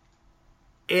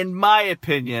 In my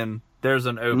opinion, there's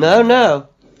an open No.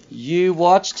 You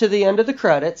watch to the end of the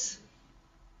credits,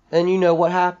 and you know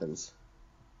what happens.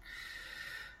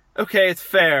 Okay, it's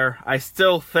fair. I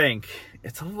still think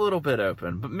it's a little bit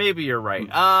open, but maybe you're right.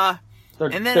 They're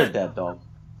dead, dog.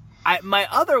 My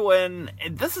other one,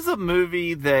 this is a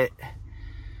movie that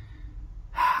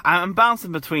I'm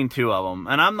bouncing between two of them,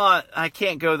 and I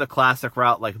can't go the classic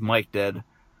route like Mike did.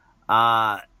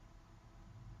 The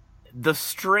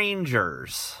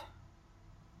Strangers.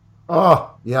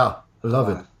 Oh, yeah. I love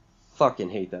it. Fucking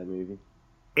hate that movie.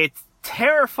 It's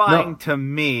terrifying to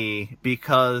me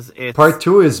because it's... Part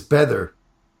 2 is better.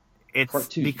 It's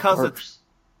because it's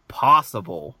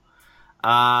possible.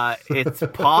 It's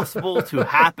possible to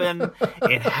happen.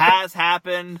 It has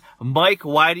happened. Mike,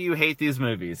 why do you hate these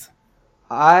movies?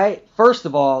 First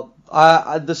of all,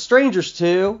 The Strangers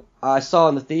 2, I saw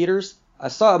in the theaters.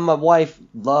 My wife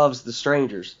loves The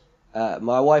Strangers.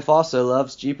 My wife also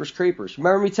loves Jeepers Creepers.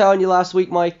 Remember me telling you last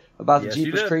week, Mike, about the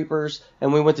Jeepers Creepers?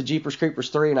 And we went to Jeepers Creepers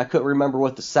 3, and I couldn't remember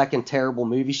what the second terrible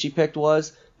movie she picked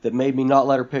was that made me not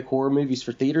let her pick horror movies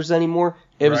for theaters anymore.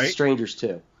 It was The Strangers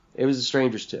 2. It was The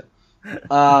Strangers 2.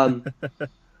 I love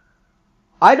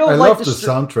the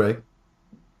soundtrack.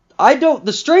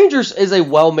 The Strangers is a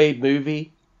well-made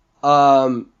movie.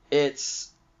 It's...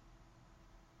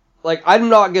 I'm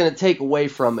not going to take away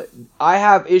from it. I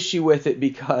have issue with it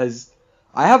because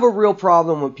I have a real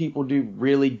problem when people do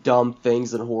really dumb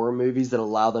things in horror movies that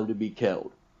allow them to be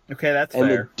killed. Okay, that's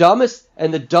fair.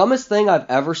 The dumbest thing I've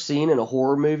ever seen in a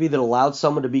horror movie that allowed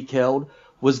someone to be killed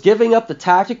was giving up the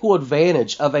tactical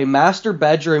advantage of a master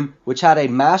bedroom which had a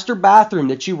master bathroom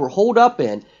that you were holed up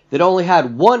in that only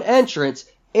had one entrance,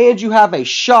 and you have a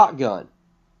shotgun.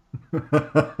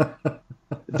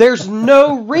 There's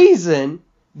no reason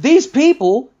these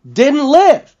people didn't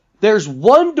live. There's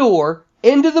one door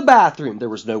into the bathroom. There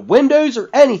was no windows or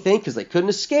anything because they couldn't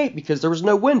escape because there was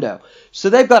no window. So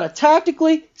they've got a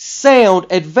tactically sound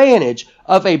advantage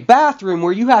of a bathroom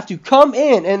where you have to come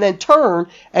in and then turn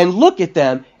and look at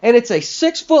them. And it's a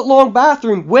 6-foot-long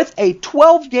bathroom with a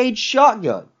 12-gauge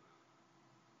shotgun.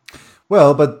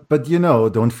 Well, but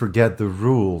don't forget the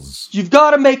rules. You've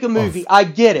got to make a movie. I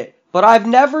get it. But I've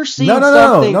never seen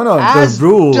something as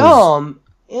dumb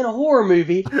in a horror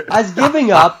movie as giving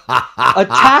up a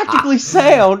tactically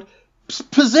sound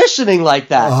positioning like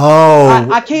that. Oh,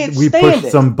 I can't we stand pushed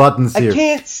it. some buttons here. I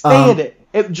can't stand it.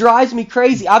 It drives me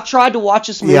crazy. I've tried to watch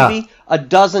this movie a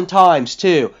dozen times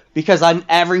too because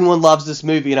everyone loves this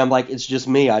movie, and I'm like, it's just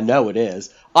me. I know it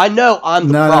is. I know I'm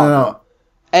the problem. No.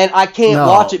 And I can't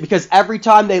watch it because every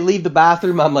time they leave the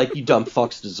bathroom, I'm like, you dumb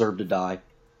fucks deserve to die.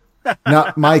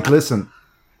 Now, Mike, listen.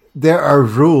 There are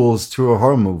rules to a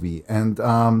horror movie, and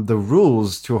the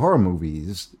rules to horror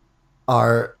movies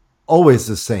are always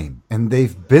the same, and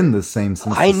they've been the same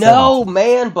since I know,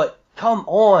 man, but come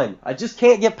on. I just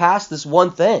can't get past this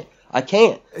one thing. I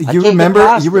can't. You remember?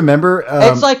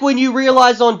 It's like when you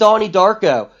realize on Donnie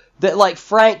Darko that, like,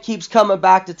 Frank keeps coming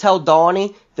back to tell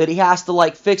Donnie that he has to,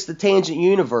 like, fix the tangent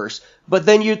universe. But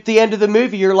then at the end of the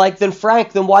movie, you're like, then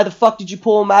Frank, then why the fuck did you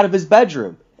pull him out of his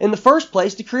bedroom in the first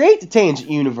place to create the tangent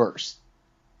universe?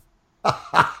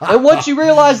 And once you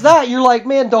realize that, you're like,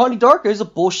 man, Donnie Darko is a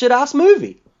bullshit-ass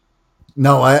movie.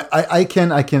 No,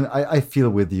 I feel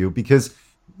with you because,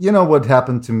 you know, what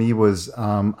happened to me was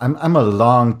I'm a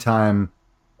long time,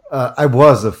 I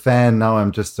was a fan, now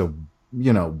I'm just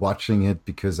watching it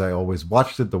because I always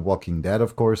watched it, The Walking Dead,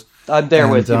 of course. I'm there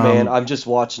with you, man. I'm just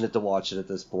watching it to watch it at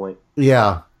this point.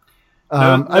 Yeah.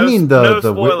 No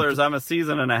spoilers. I'm a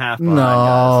season and a half behind,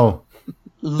 no. Guys.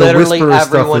 Literally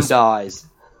everyone dies.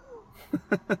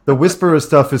 The Whisperer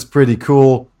stuff is pretty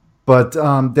cool, but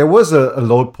there was a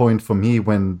low point for me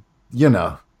when,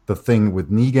 the thing with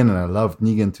Negan, and I loved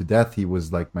Negan to death. He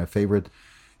was like my favorite.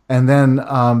 And then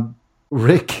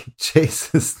Rick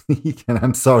chases Negan.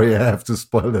 I'm sorry I have to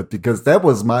spoil it because that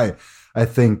was I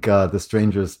think, the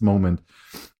strangest moment.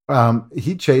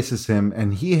 He chases him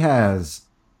and he has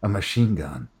a machine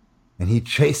gun and he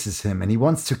chases him and he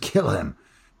wants to kill him.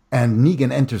 And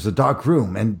Negan enters a dark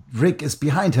room and Rick is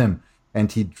behind him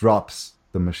and he drops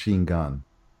the machine gun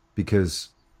because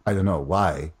I don't know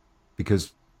why,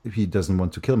 because he doesn't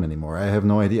want to kill him anymore. I have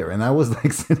no idea. And I was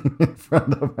like sitting in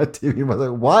front of my TV. I was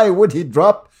like, why would he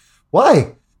drop?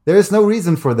 Why? There is no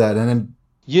reason for that. And then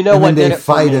what did it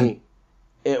for me?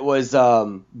 It was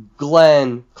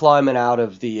Glenn climbing out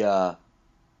of the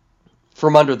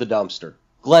from under the dumpster.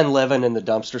 Glenn living in the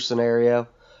dumpster scenario.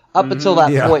 Up until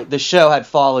that point, the show had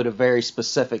followed a very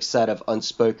specific set of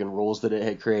unspoken rules that it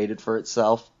had created for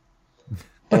itself.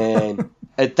 And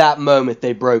at that moment,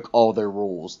 they broke all their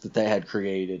rules that they had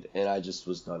created, and I just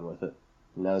was done with it.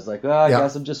 And I was like, I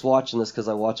guess I'm just watching this because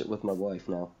I watch it with my wife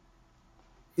now.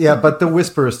 Yeah, but the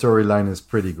Whisperer storyline is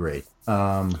pretty great.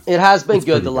 It has been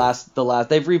good the last.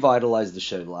 They've revitalized the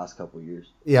show the last couple of years.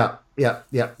 Yeah.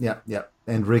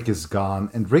 And Rick is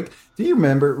gone. And Rick, do you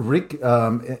remember Rick?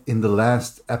 In the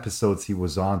last episodes he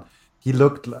was on, he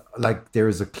looked like there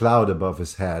is a cloud above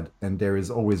his head, and there is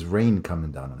always rain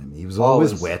coming down on him. He was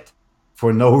always wet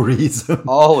for no reason.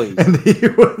 Always. And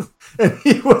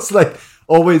he was like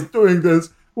always doing this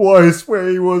voice where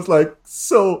he was like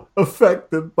so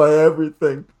affected by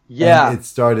everything. Yeah. And it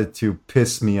started to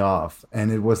piss me off.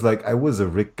 And it was like, I was a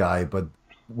Rick guy, but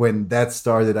when that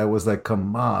started, I was like,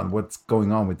 come on, what's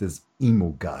going on with this emo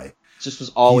guy? Just was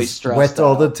always stressed wet out.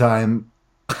 all the time.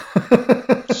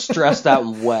 Stressed out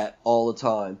and wet all the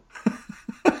time.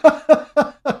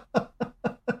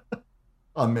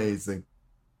 Amazing.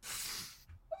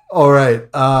 All right.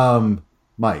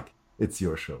 Mike, it's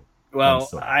your show. Well,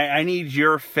 I need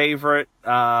your favorite,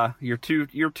 your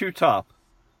two top,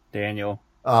 Daniel.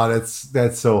 Oh,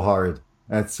 that's so hard.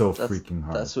 That's freaking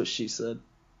hard. That's what she said.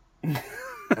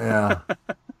 Yeah.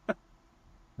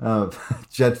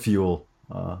 Jet fuel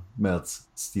melts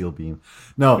steel beam.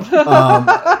 No.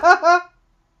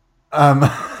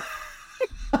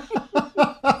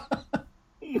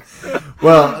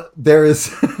 Well, there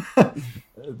is.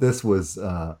 This was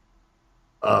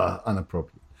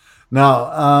inappropriate.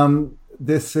 Now,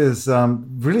 this is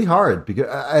really hard because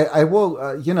I will,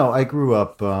 I grew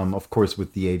up, of course,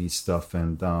 with the 80s stuff,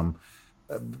 and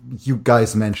you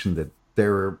guys mentioned it.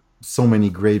 There were so many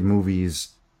great movies.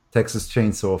 Texas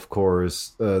Chainsaw, of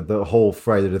course. The whole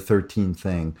Friday the 13th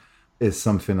thing is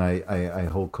something I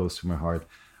hold close to my heart.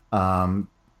 And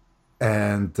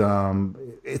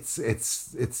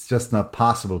it's just not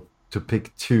possible to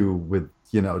pick two with,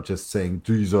 just saying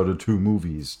these are the two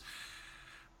movies.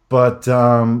 But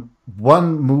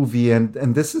one movie,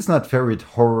 and this is not favorite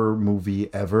horror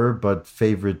movie ever, but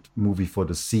favorite movie for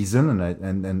the season,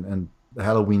 and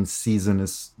Halloween season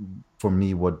is for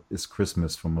me what is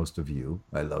Christmas for most of you.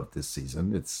 I love this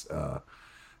season. It's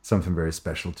something very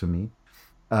special to me.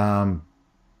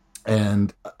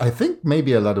 And I think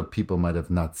maybe a lot of people might have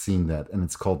not seen that, and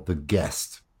it's called The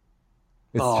Guest.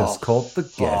 It's just called The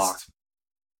Guest.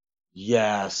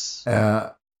 Yes.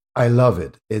 I love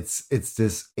it. It's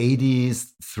this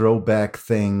 80s throwback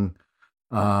thing.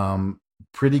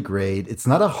 Pretty great. It's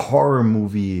not a horror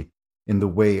movie in the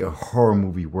way a horror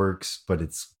movie works, but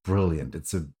it's brilliant.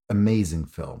 It's an amazing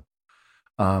film.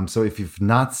 So if you've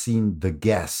not seen The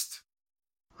Guest,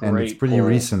 and it's pretty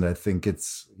recent, I think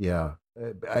it's,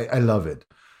 I love it.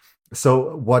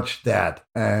 So watch that.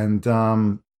 And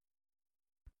and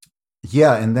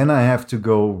then I have to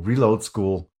go reload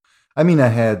school. I mean, I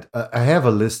have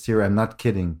a list here, I'm not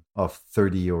kidding, of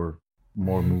 30 or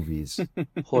more movies.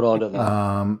 Hold on to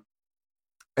that.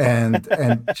 And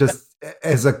just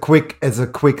as a quick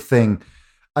thing,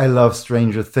 I love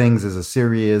Stranger Things as a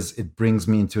series. It brings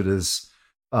me into this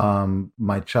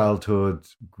my childhood,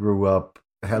 grew up,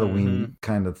 Halloween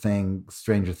kind of thing,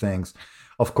 Stranger Things.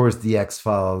 Of course, The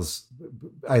X-Files.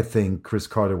 I think Chris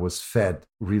Carter was fed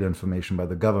real information by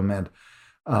the government.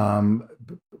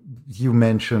 You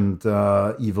mentioned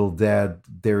Evil Dead.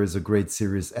 There is a great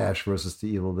series, Ash versus the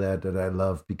Evil Dead, that I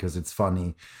love because it's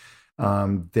funny.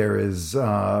 There is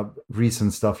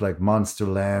recent stuff like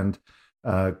Monsterland.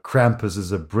 Krampus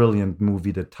is a brilliant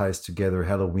movie that ties together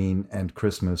Halloween and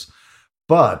Christmas.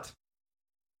 But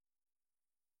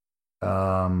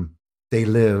They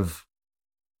Live,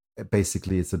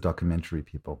 basically it's a documentary,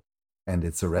 people. And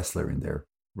it's a wrestler in there,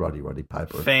 Roddy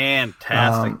Piper.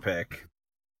 Fantastic pick.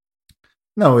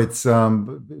 No, it's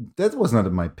that was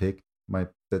not my pick.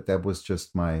 That was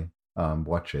just my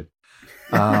watch it.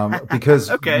 Because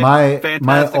okay.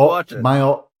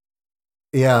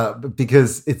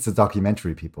 Because it's a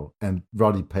documentary, people, and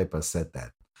Roddy Piper said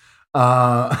that.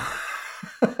 I'm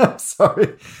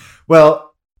sorry.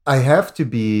 Well, I have to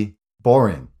be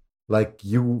boring, like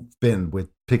you've been with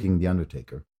picking The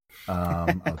Undertaker.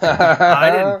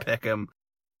 I didn't pick him.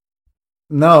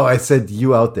 No, I said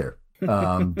you out there.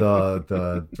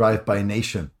 The Drive-By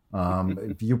Nation.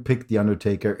 If you pick The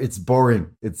Undertaker, it's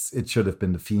boring. It should have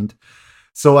been The Fiend.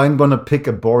 So I'm gonna pick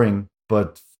a boring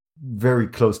but very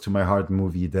close to my heart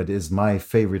movie that is my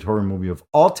favorite horror movie of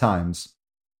all times.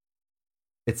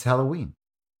 It's Halloween.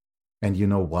 And you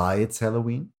know why it's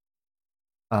Halloween?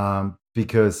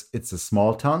 Because it's a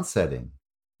small town setting.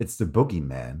 It's the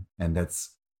boogeyman, and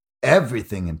that's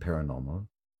everything in paranormal.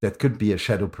 That could be a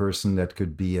shadow person, that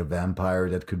could be a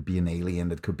vampire, that could be an alien,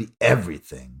 that could be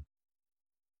everything.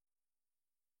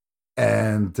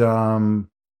 And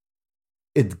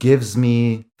it gives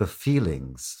me the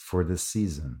feelings for this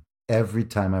season every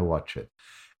time I watch it.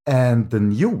 And the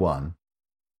new one,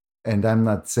 and I'm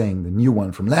not saying the new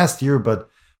one from last year, but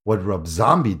what Rob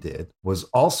Zombie did was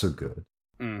also good.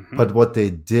 Mm-hmm. But what they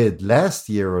did last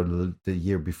year or the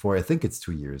year before, I think it's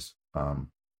 2 years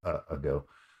ago,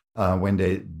 when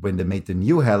they made the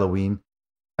new Halloween,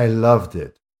 I loved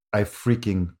it. I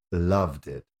freaking loved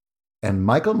it. And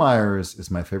Michael Myers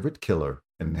is my favorite killer,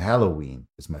 and Halloween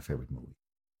is my favorite movie.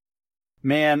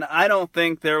 Man, I don't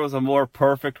think there was a more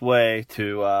perfect way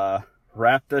to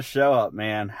wrap this show up,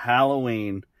 man.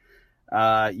 Halloween.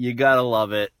 You gotta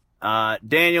love it.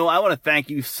 Daniel, I want to thank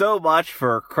you so much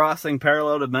for crossing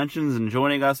parallel dimensions and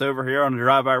joining us over here on the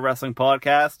Drive-By Wrestling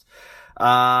Podcast.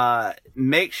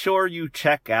 Make sure you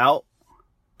check out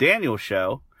Daniel's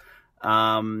show.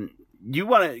 You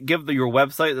want to give your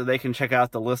website that they can check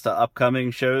out the list of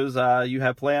upcoming shows you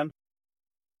have planned?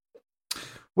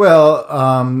 Well,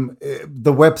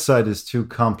 the website is too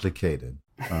complicated.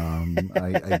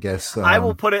 I guess I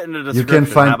will put it in the description. You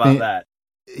can find How about that?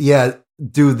 Yeah,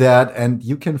 do that. And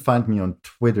you can find me on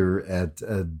Twitter at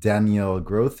Daniel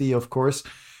Grothy, of course.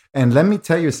 And let me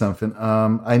tell you something.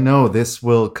 I know this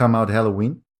will come out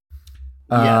Halloween.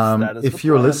 Yes, that is if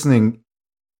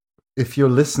you're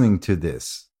listening to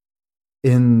this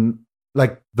in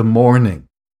like the morning,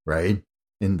 right,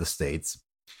 in the States,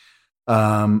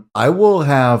 I will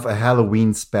have a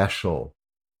Halloween special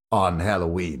on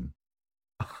Halloween.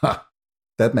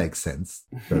 That makes sense,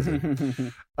 doesn't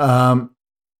it?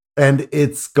 And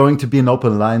it's going to be an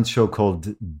open line show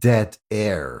called Dead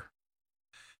Air.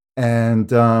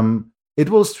 And it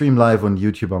will stream live on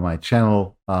YouTube on my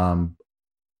channel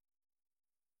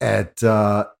at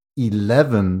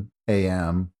 11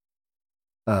 a.m.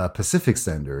 Pacific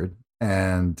Standard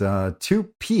and 2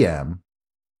 p.m.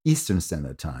 Eastern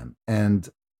Standard Time. And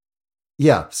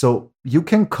yeah, so you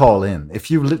can call in.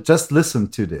 If you just listen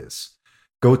to this,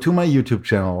 go to my YouTube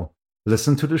channel,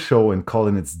 listen to the show and call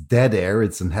in. It's Dead Air.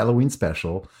 It's a Halloween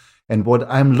special. And what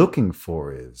I'm looking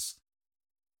for is,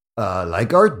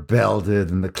 like Art Bell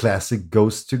did in the classic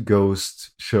Ghost to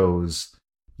Ghost shows,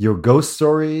 your ghost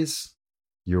stories,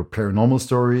 your paranormal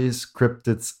stories,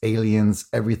 cryptids, aliens,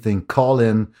 everything. Call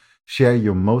in, share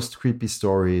your most creepy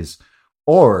stories,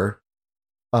 or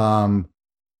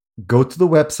go to the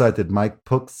website that Mike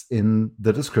puts in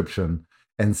the description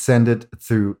and send it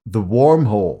through the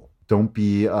wormhole. Don't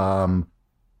be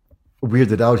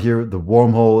weirded out here. The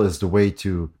wormhole is the way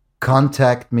to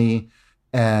contact me.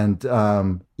 And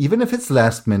even if it's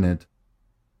last minute,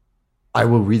 I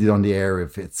will read it on the air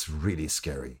if it's really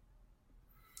scary.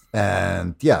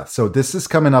 And yeah, so this is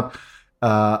coming up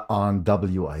on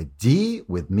WID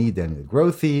with me, Daniel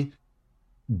Grothe.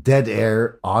 Dead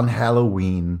Air on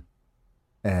Halloween.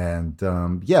 And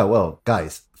yeah, well,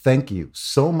 guys, thank you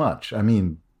so much. I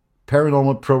mean,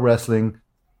 Paranormal Pro Wrestling,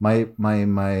 my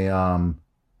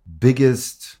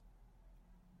biggest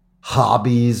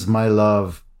hobbies, my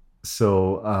love.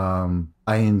 So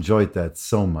I enjoyed that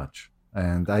so much.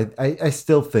 And I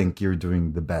still think you're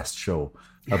doing the best show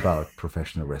about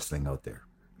professional wrestling out there.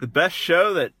 The best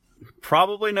show that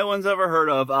probably no one's ever heard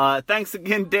of. Thanks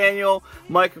again, Daniel.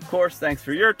 Mike, of course, thanks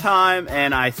for your time.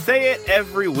 And I say it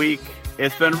every week.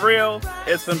 It's been real.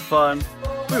 It's been fun.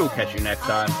 We will catch you next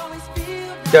time.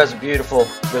 You guys are beautiful.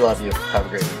 We love you. Have a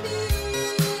great week.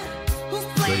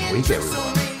 Great week,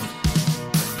 everyone.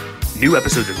 New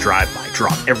episodes of Drive By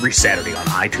drop every Saturday on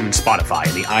iTunes, Spotify,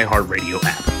 and the iHeartRadio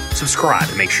app. Subscribe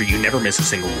to make sure you never miss a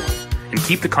single one. And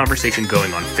keep the conversation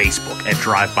going on Facebook at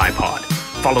Drive By Pod.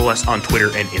 Follow us on Twitter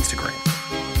and Instagram.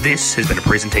 This has been a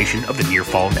presentation of the Near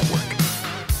Fall Network.